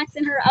saw Max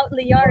and her out in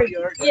the yard.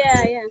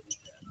 Yeah. You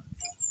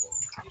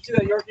see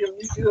that Yorkie on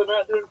YouTube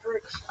about doing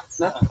tricks?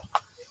 No.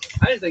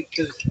 I didn't think,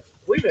 because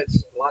we've had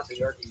lots of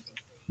Yorkies.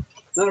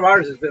 None of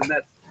ours has been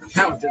that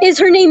talented. Is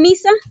her name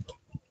Misa? I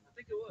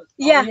think it was.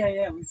 Yeah. Oh,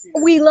 yeah.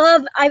 We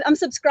love, I'm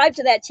subscribed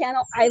to that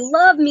channel. I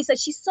love Misa.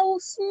 She's so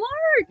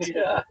smart.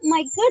 Yeah.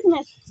 My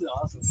goodness. She's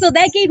awesome. So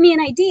that gave me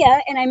an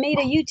idea, and I made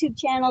a YouTube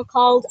channel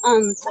called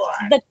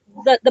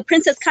the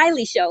Princess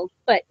Kylie Show,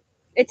 but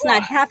it's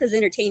not half as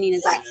entertaining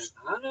as that.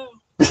 I know.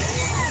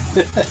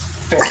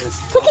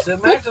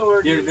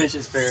 You're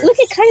vicious, Ferris. Look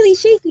at Kylie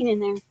shaking in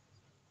there.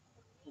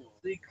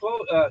 The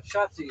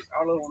Shotzi,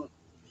 our little one.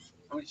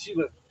 I mean, she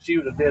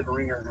was a dead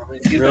ringer. I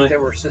mean, you think they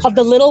were sisters. Of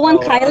the little one,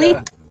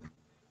 Kylie?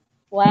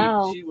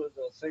 Wow. She was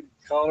the same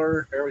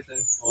color,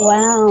 everything.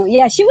 Wow.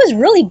 Yeah, she was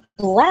really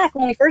black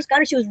when we first got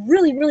her. She was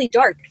really, really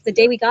dark the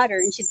day we got her,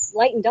 and she's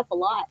lightened up a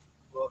lot.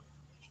 Well,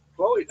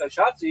 Chloe,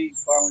 Shotzi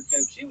finally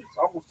came. She was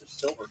almost just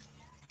silver,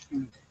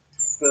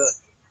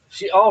 but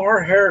all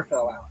her hair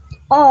fell out.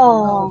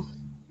 Oh.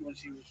 When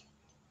she was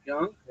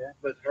young. Yeah.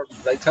 But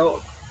they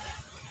told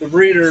the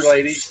breeder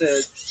lady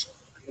said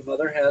the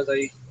mother has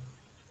a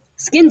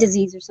skin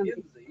disease or something.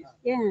 Skin disease.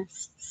 Yeah.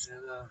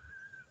 And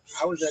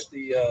I was at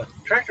the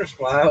tractor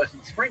supply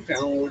in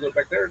Springtown when we were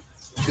back there.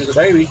 She was a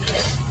baby,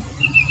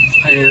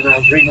 and I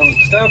was reading on the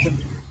stuff,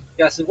 and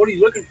I said, "What are you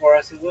looking for?"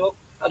 I said, "Well,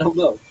 I don't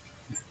know.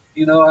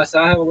 You know," I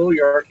said, "I have a little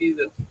Yorkie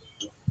that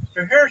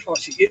her hair falls.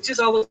 She itches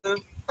all the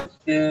time,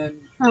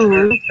 and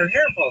her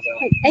hair falls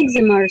out, like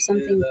eczema or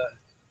something." And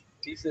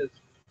he says,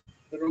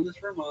 "Put her on this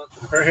for a month.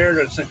 Her hair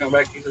doesn't come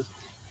back." He says,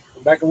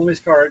 "Back on one of his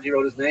cards, he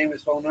wrote his name,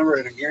 his phone number,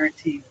 and a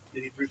guarantee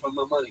that he'd refund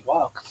my money."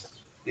 Wow.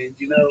 And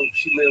you know,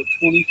 she lived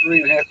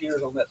 23 and a half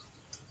years on that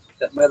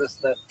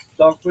medicine, that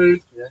dog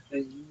food,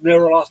 and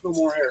never lost no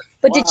more hair.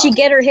 But did she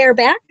get her hair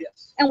back?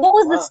 Yes. And what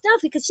was the stuff?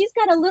 Because she's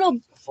got a little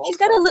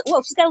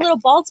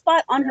bald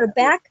spot on her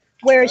back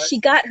where she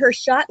got her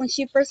shot when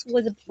she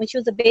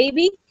was a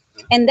baby,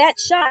 and that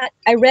shot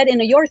I read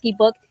in a Yorkie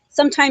book.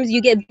 Sometimes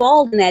you get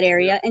bald in that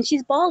area, and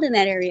she's bald in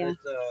that area.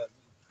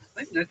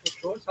 I think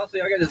natural choice. I'll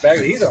see. I got this bag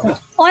that he's on.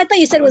 Oh, I thought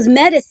you said it was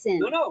medicine.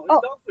 No, it's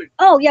dog food.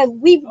 Oh, yeah,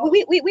 we've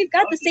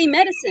got the same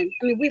medicine.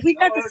 I mean, we've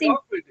got the same.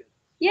 Dog food did.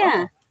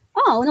 Yeah.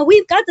 Oh no,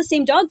 we've got the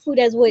same dog food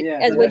as what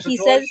he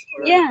says.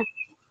 Yeah.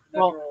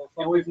 Well,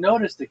 and we've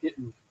noticed it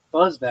getting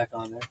fuzz back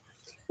on there.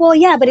 Well,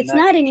 yeah, but it's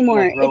not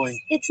anymore.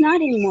 It's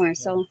not anymore.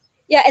 So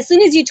yeah, as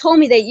soon as you told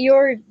me that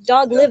your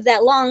dog lived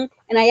that long,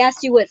 and I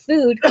asked you what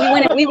food,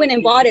 we went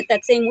and bought it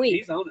that same week.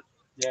 He's on it.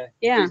 Yeah.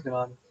 Yeah. He's been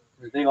on it.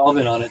 They've all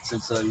been on it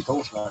since you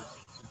told us about it.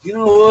 You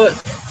know what?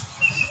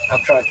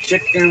 I've tried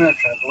chicken. I've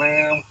tried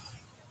lamb.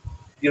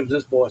 Give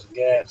this boy some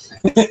gas.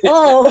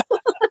 Oh.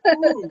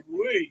 Ooh,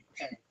 wee.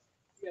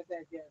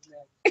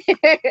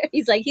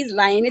 He's like, he's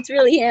lying. It's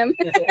really him.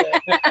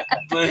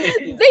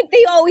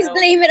 they always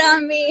blame it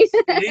on me.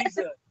 He's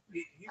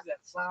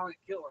that silent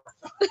killer.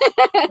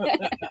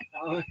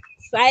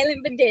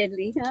 Silent but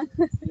deadly, huh?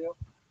 Yep.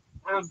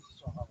 I'm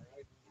sorry.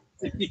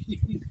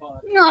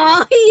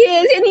 No, he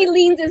is, and he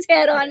leans his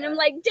head on him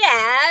like,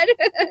 Dad.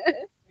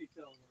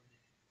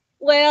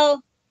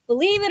 Well,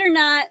 believe it or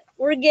not,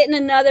 we're getting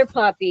another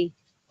puppy.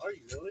 Are you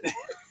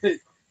really?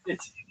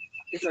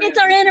 It's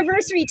our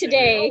anniversary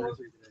today.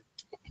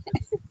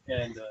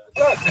 And good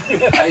luck.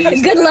 I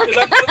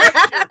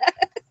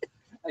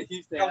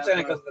used to I'm saying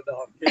it because of the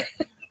dog. Yeah.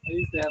 I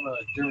used to have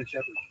a German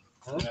Shepherd.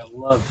 I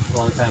loved a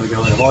long time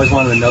ago, and I've always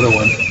wanted another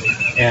one.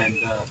 And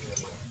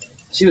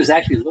she was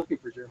actually looking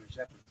for German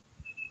Shepherds.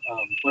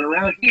 But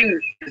around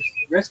here, there's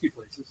rescue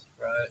places.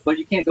 Right. But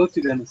you can't go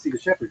to them and see the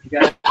shepherd. You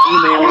got to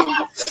email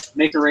them,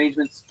 make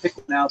arrangements, pick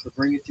one out, to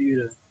bring it to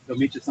you to go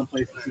meet you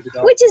someplace to see the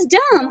dog. Which is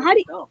dumb. How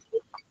do you?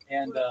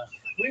 And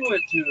we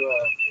went to.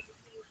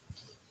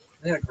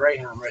 They had a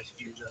Greyhound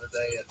rescue the other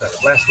day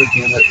last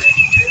weekend at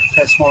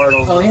PetSmart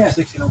on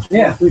 16.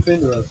 Yeah, we've been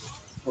to those.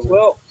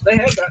 Well, they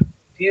had about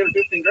 10 or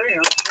 15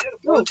 Greyhounds. They had a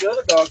bunch of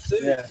other dogs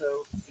too. Yeah.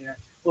 So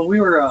well, we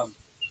were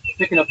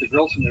picking up the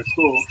girls from their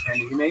school,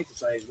 and the Humane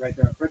Society is right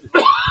there in Frederick.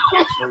 So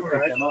we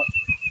picked them up,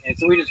 and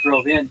so we just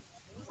drove in,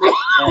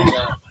 and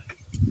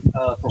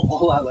for a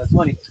whole lot less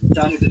money,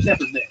 found the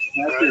shepherd's mix.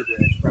 That's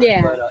purebred.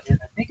 Yeah. But I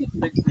think it's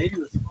mixed maybe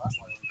with some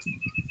Rottweilers.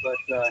 But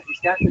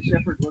he's got the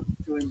shepherd looking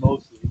to him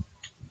mostly.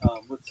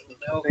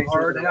 males are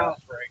hard to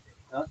housebreak.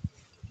 Huh?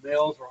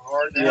 Males are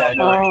hard to I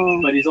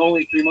know. But he's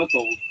only 3 months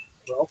old.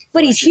 Well,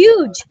 but he's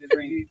huge.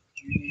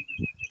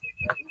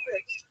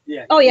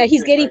 Yeah. Oh yeah,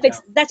 he's getting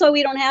fixed. Now. That's why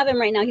we don't have him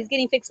right now. He's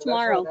getting fixed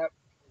tomorrow. Of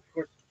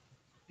course,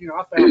 you know,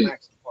 I found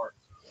Max in the park.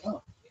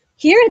 Oh.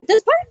 Here at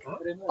this park? Huh?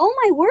 Oh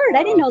my word,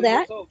 I didn't know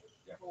that.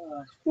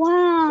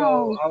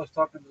 Wow. So I was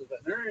talking to the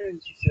veterinarian,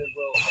 and she said,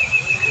 "Well,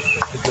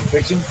 if you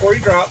fix him before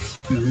he drops,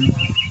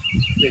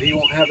 that he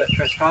won't have that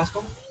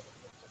trescoscum,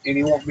 and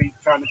he won't be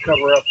trying to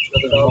cover up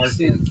the dog's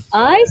sins."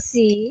 I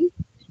see.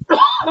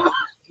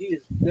 He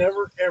has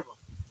never ever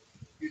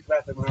used the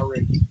bathroom when I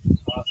raised him.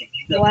 Awesome.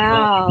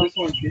 Wow. This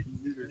one's getting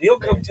neutered. He'll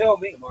come tell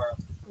me tomorrow.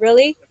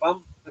 Really?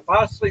 If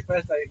I sleep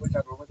past 8, which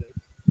I normally do,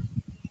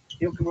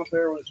 he'll come up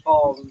there with his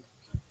paws and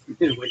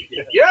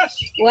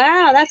yes.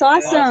 Wow, that's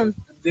awesome.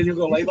 And then he'll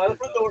go lay by the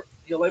front door.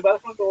 He'll lay by the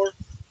front door.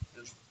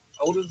 And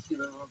hold his, you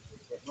know,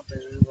 my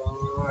pants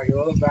on. I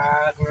go to the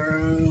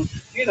bathroom.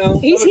 You know,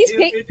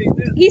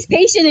 he's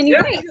patient and you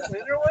wait.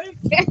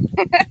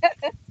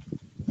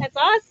 That's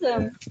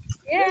awesome.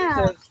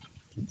 Yeah. Says,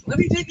 let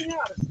me take him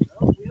out. I said,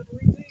 no, we have to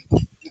leave.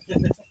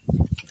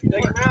 You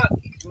take him out.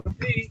 He's going to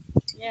pee.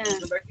 Yeah.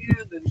 Come back in.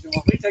 Then you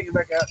want me to take him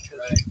back out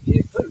because he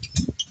ate food.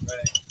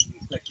 Right. He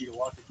expects you to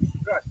walk it.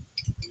 Right.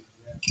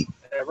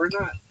 Every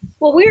night.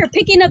 Well, we were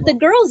picking up the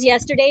girls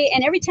yesterday,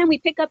 and every time we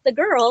pick up the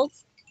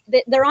girls,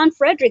 they're on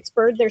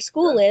Fredericksburg, their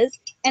school is,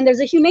 And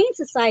there's a humane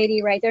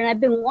society right there, and I've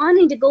been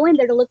wanting to go in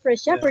there to look for a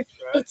shepherd.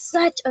 Yeah, right. It's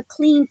such a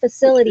clean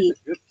facility,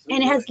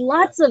 and it has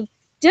lots of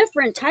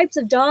different types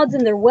of dogs,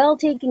 and they're well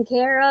taken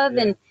care of.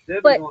 Yeah. And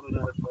Debbie's but- wanting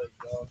another place,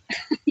 dog.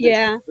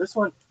 yeah, This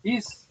one,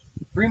 he's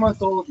 3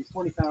 months old. He's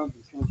 20 pounds.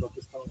 He's going to go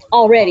this tall.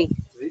 already,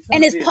 He's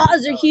and gonna his be a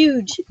paws big are dog.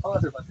 huge.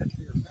 Paws are about that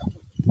big.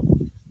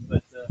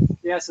 But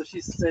yeah, so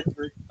she said,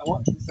 this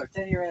is our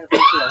 10-year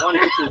anniversary. I want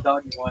to get you the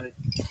dog you wanted.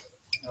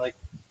 And like,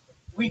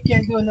 we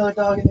can't do another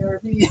dog in the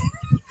RV.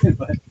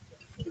 But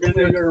We're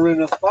going to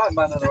rent a spot and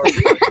buy another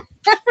RV.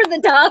 For the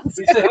dogs,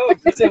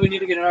 we said we need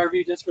to get an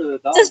RV just for the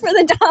dogs. just for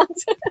the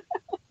dogs.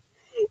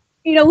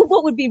 You know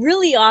what would be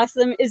really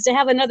awesome is to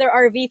have another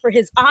RV for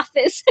his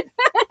office.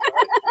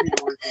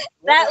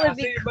 That would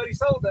be. I see your buddy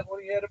sold that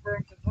one he had at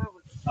Burlington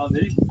Farmers. Oh,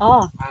 did he?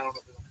 Oh, I don't know if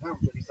it's on camera,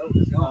 but he sold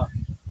it. It's gone.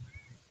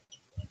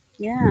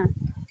 yeah.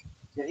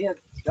 Yeah,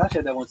 Josh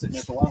had that one sitting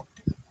there for a while.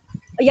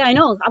 Yeah, I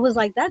know. I was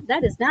like,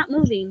 that is not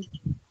moving.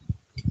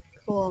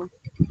 Cool.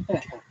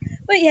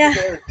 But yeah,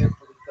 Very good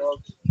for these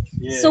dogs.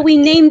 Yeah. so we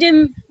named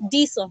him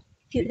Diesel.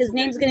 His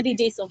name's going to be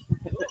Diesel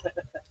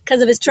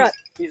because of his truck.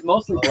 He's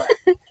mostly black.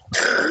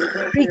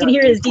 You can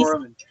hear his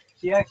diesel.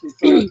 She actually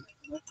saw,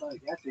 that's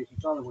like, actually, she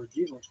saw the word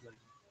diesel. She's like,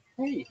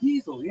 hey,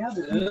 Diesel, yeah,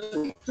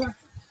 the truck.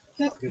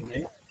 That's a good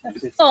name.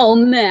 That's it. Oh,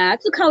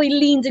 Max, look how he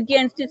leans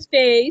against his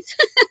face.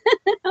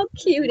 How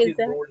cute is He's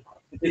that? bored.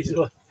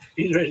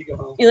 He's ready to go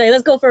home. He's like,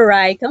 let's go for a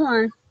ride. Come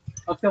on.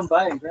 I'll come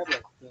by and grab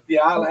it.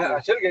 Yeah,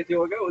 I should have got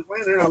you a go. It was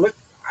laying there.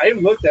 I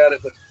even looked at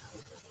it, but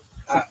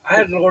I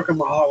had to work on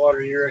my hot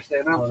water here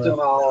yesterday, and I'm still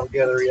not all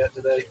together yet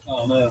today.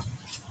 Oh, no.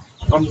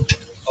 I'm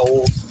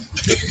old.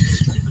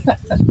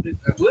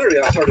 Literally,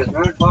 I started at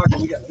 9 o'clock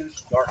and we got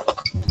finished dark.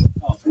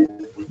 Oh,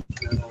 man.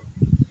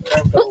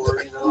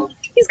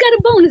 He's got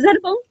a bone. Is that a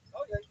bone?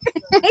 Oh,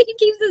 yeah. He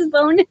keeps his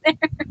bone in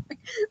there.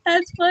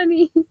 That's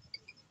funny.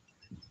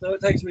 So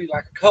it takes me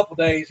like a couple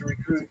days to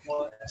recruit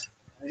once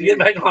to get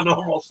back to my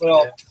normal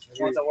self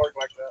once I work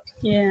like that.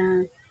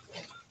 Yeah.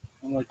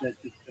 I'm like that.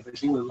 If I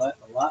do a lot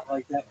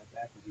like that, my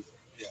back would be.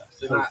 Yeah.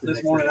 So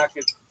this morning I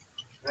could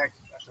that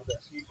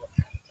sleep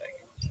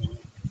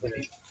but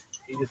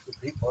he just the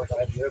people like I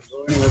had to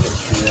go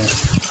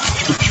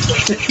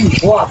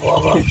blah blah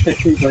blah.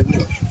 He's like,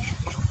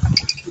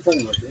 you're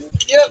talking about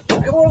that. Yep,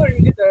 come over there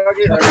and get that. I'll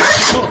get it.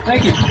 Oh,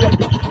 thank you.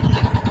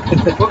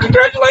 Well,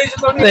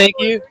 congratulations on your Thank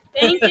you.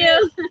 Thank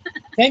you.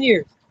 10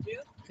 years. Yeah.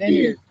 10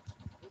 years.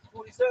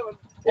 27.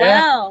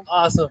 Yeah. Wow.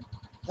 Awesome.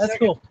 That's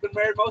Second, cool. Been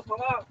married most of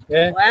my life.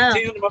 Yeah. Wow.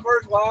 10 to my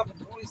first wife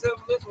and 27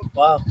 to this one.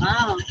 Wow.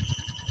 Wow.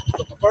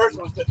 But the first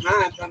one's at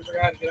 9 trying to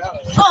figure out how to get out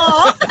of it.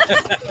 Oh.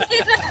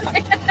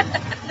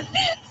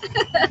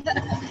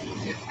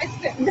 I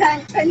spent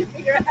 9 trying to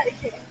figure out how to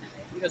get.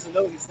 He doesn't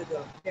know. He said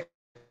that.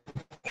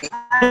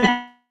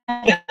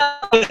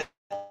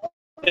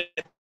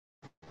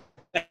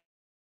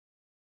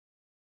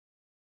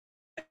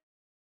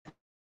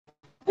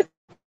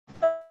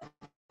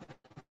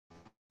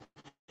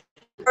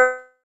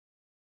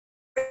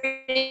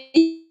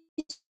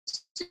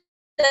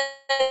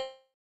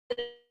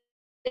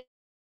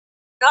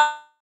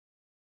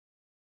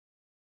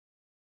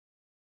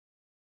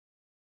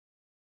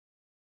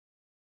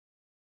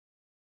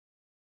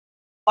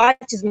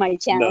 Watches my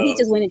channel. No. He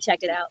just went and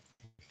checked it out.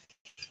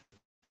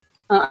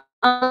 I'm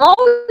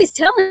always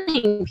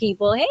telling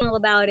people, hey,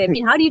 about it. I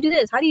mean, how do you do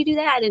this? How do you do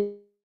that? And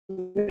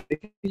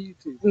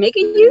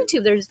making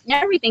YouTube. There's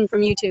everything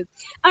from YouTube.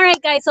 All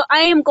right, guys. So I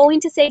am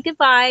going to say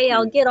goodbye.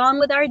 I'll get on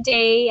with our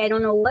day. I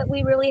don't know what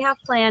we really have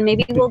planned.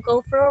 Maybe we'll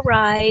go for a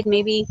ride.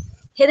 Maybe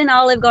hit an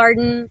Olive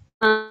Garden.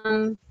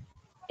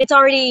 It's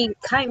already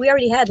we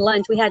already had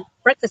lunch. We had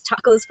breakfast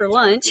tacos for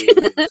lunch.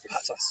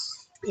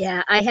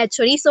 Yeah, I had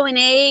chorizo and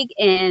egg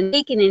and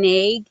bacon and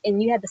egg,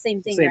 and you had the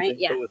same thing, right?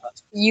 Yeah,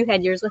 you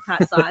had yours with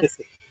hot sauce.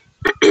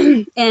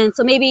 And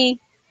so maybe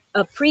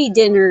a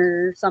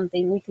pre-dinner or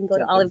something. We can go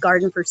to Olive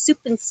Garden for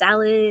soup and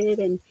salad.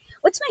 And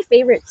what's my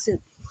favorite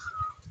soup?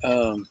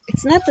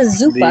 It's not the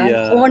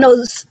zuppa. Oh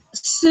no,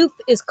 soup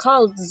is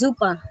called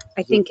zuppa.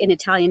 I think in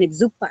Italian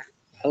it's zuppa.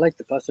 I like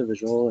the pasta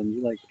visual, and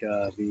you like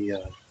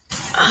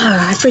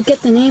I forget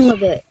the name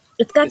of it.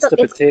 It's got the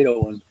potato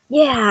one.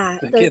 Yeah,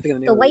 I can't think of the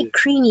name the of white it.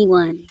 creamy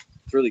one.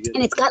 It's really good.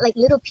 And it's got like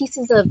little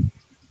pieces of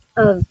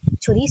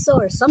chorizo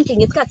or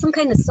something. It's got some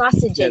kind of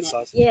sausage in it.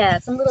 Sausage. Yeah,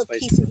 some little Spicy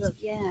pieces sausage. of,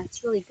 yeah,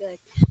 it's really good.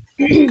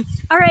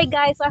 All right,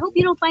 guys, so I hope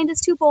you don't find this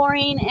too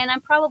boring, and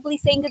I'm probably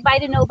saying goodbye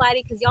to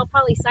nobody because y'all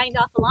probably signed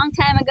off a long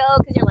time ago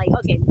because you're like,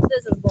 okay,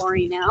 this is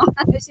boring now.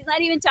 She's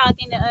not even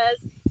talking to us.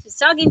 She's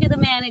talking to the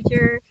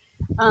manager.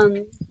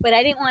 But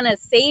I didn't want to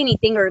say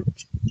anything or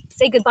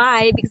say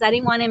goodbye because I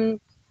didn't want him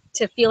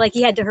to feel like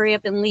he had to hurry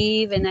up and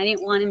leave, and I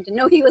didn't want him to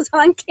know he was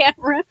on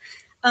camera.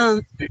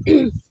 But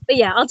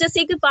yeah, I'll just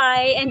say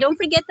goodbye, and don't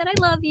forget that I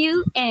love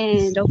you,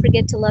 and don't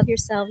forget to love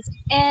yourselves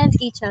and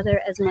each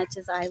other as much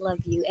as I love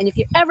you. And if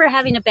you're ever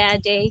having a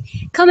bad day,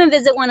 come and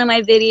visit one of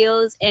my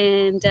videos,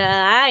 and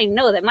I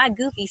know that my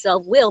goofy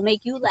self will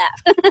make you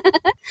laugh.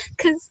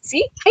 Because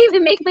see, I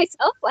even make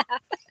myself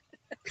laugh.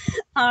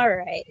 All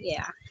right.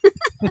 Yeah.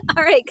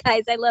 All right,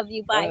 guys. I love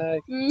you. Bye. Bye.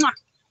 Mwah.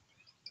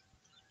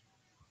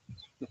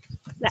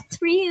 That's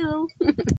for you.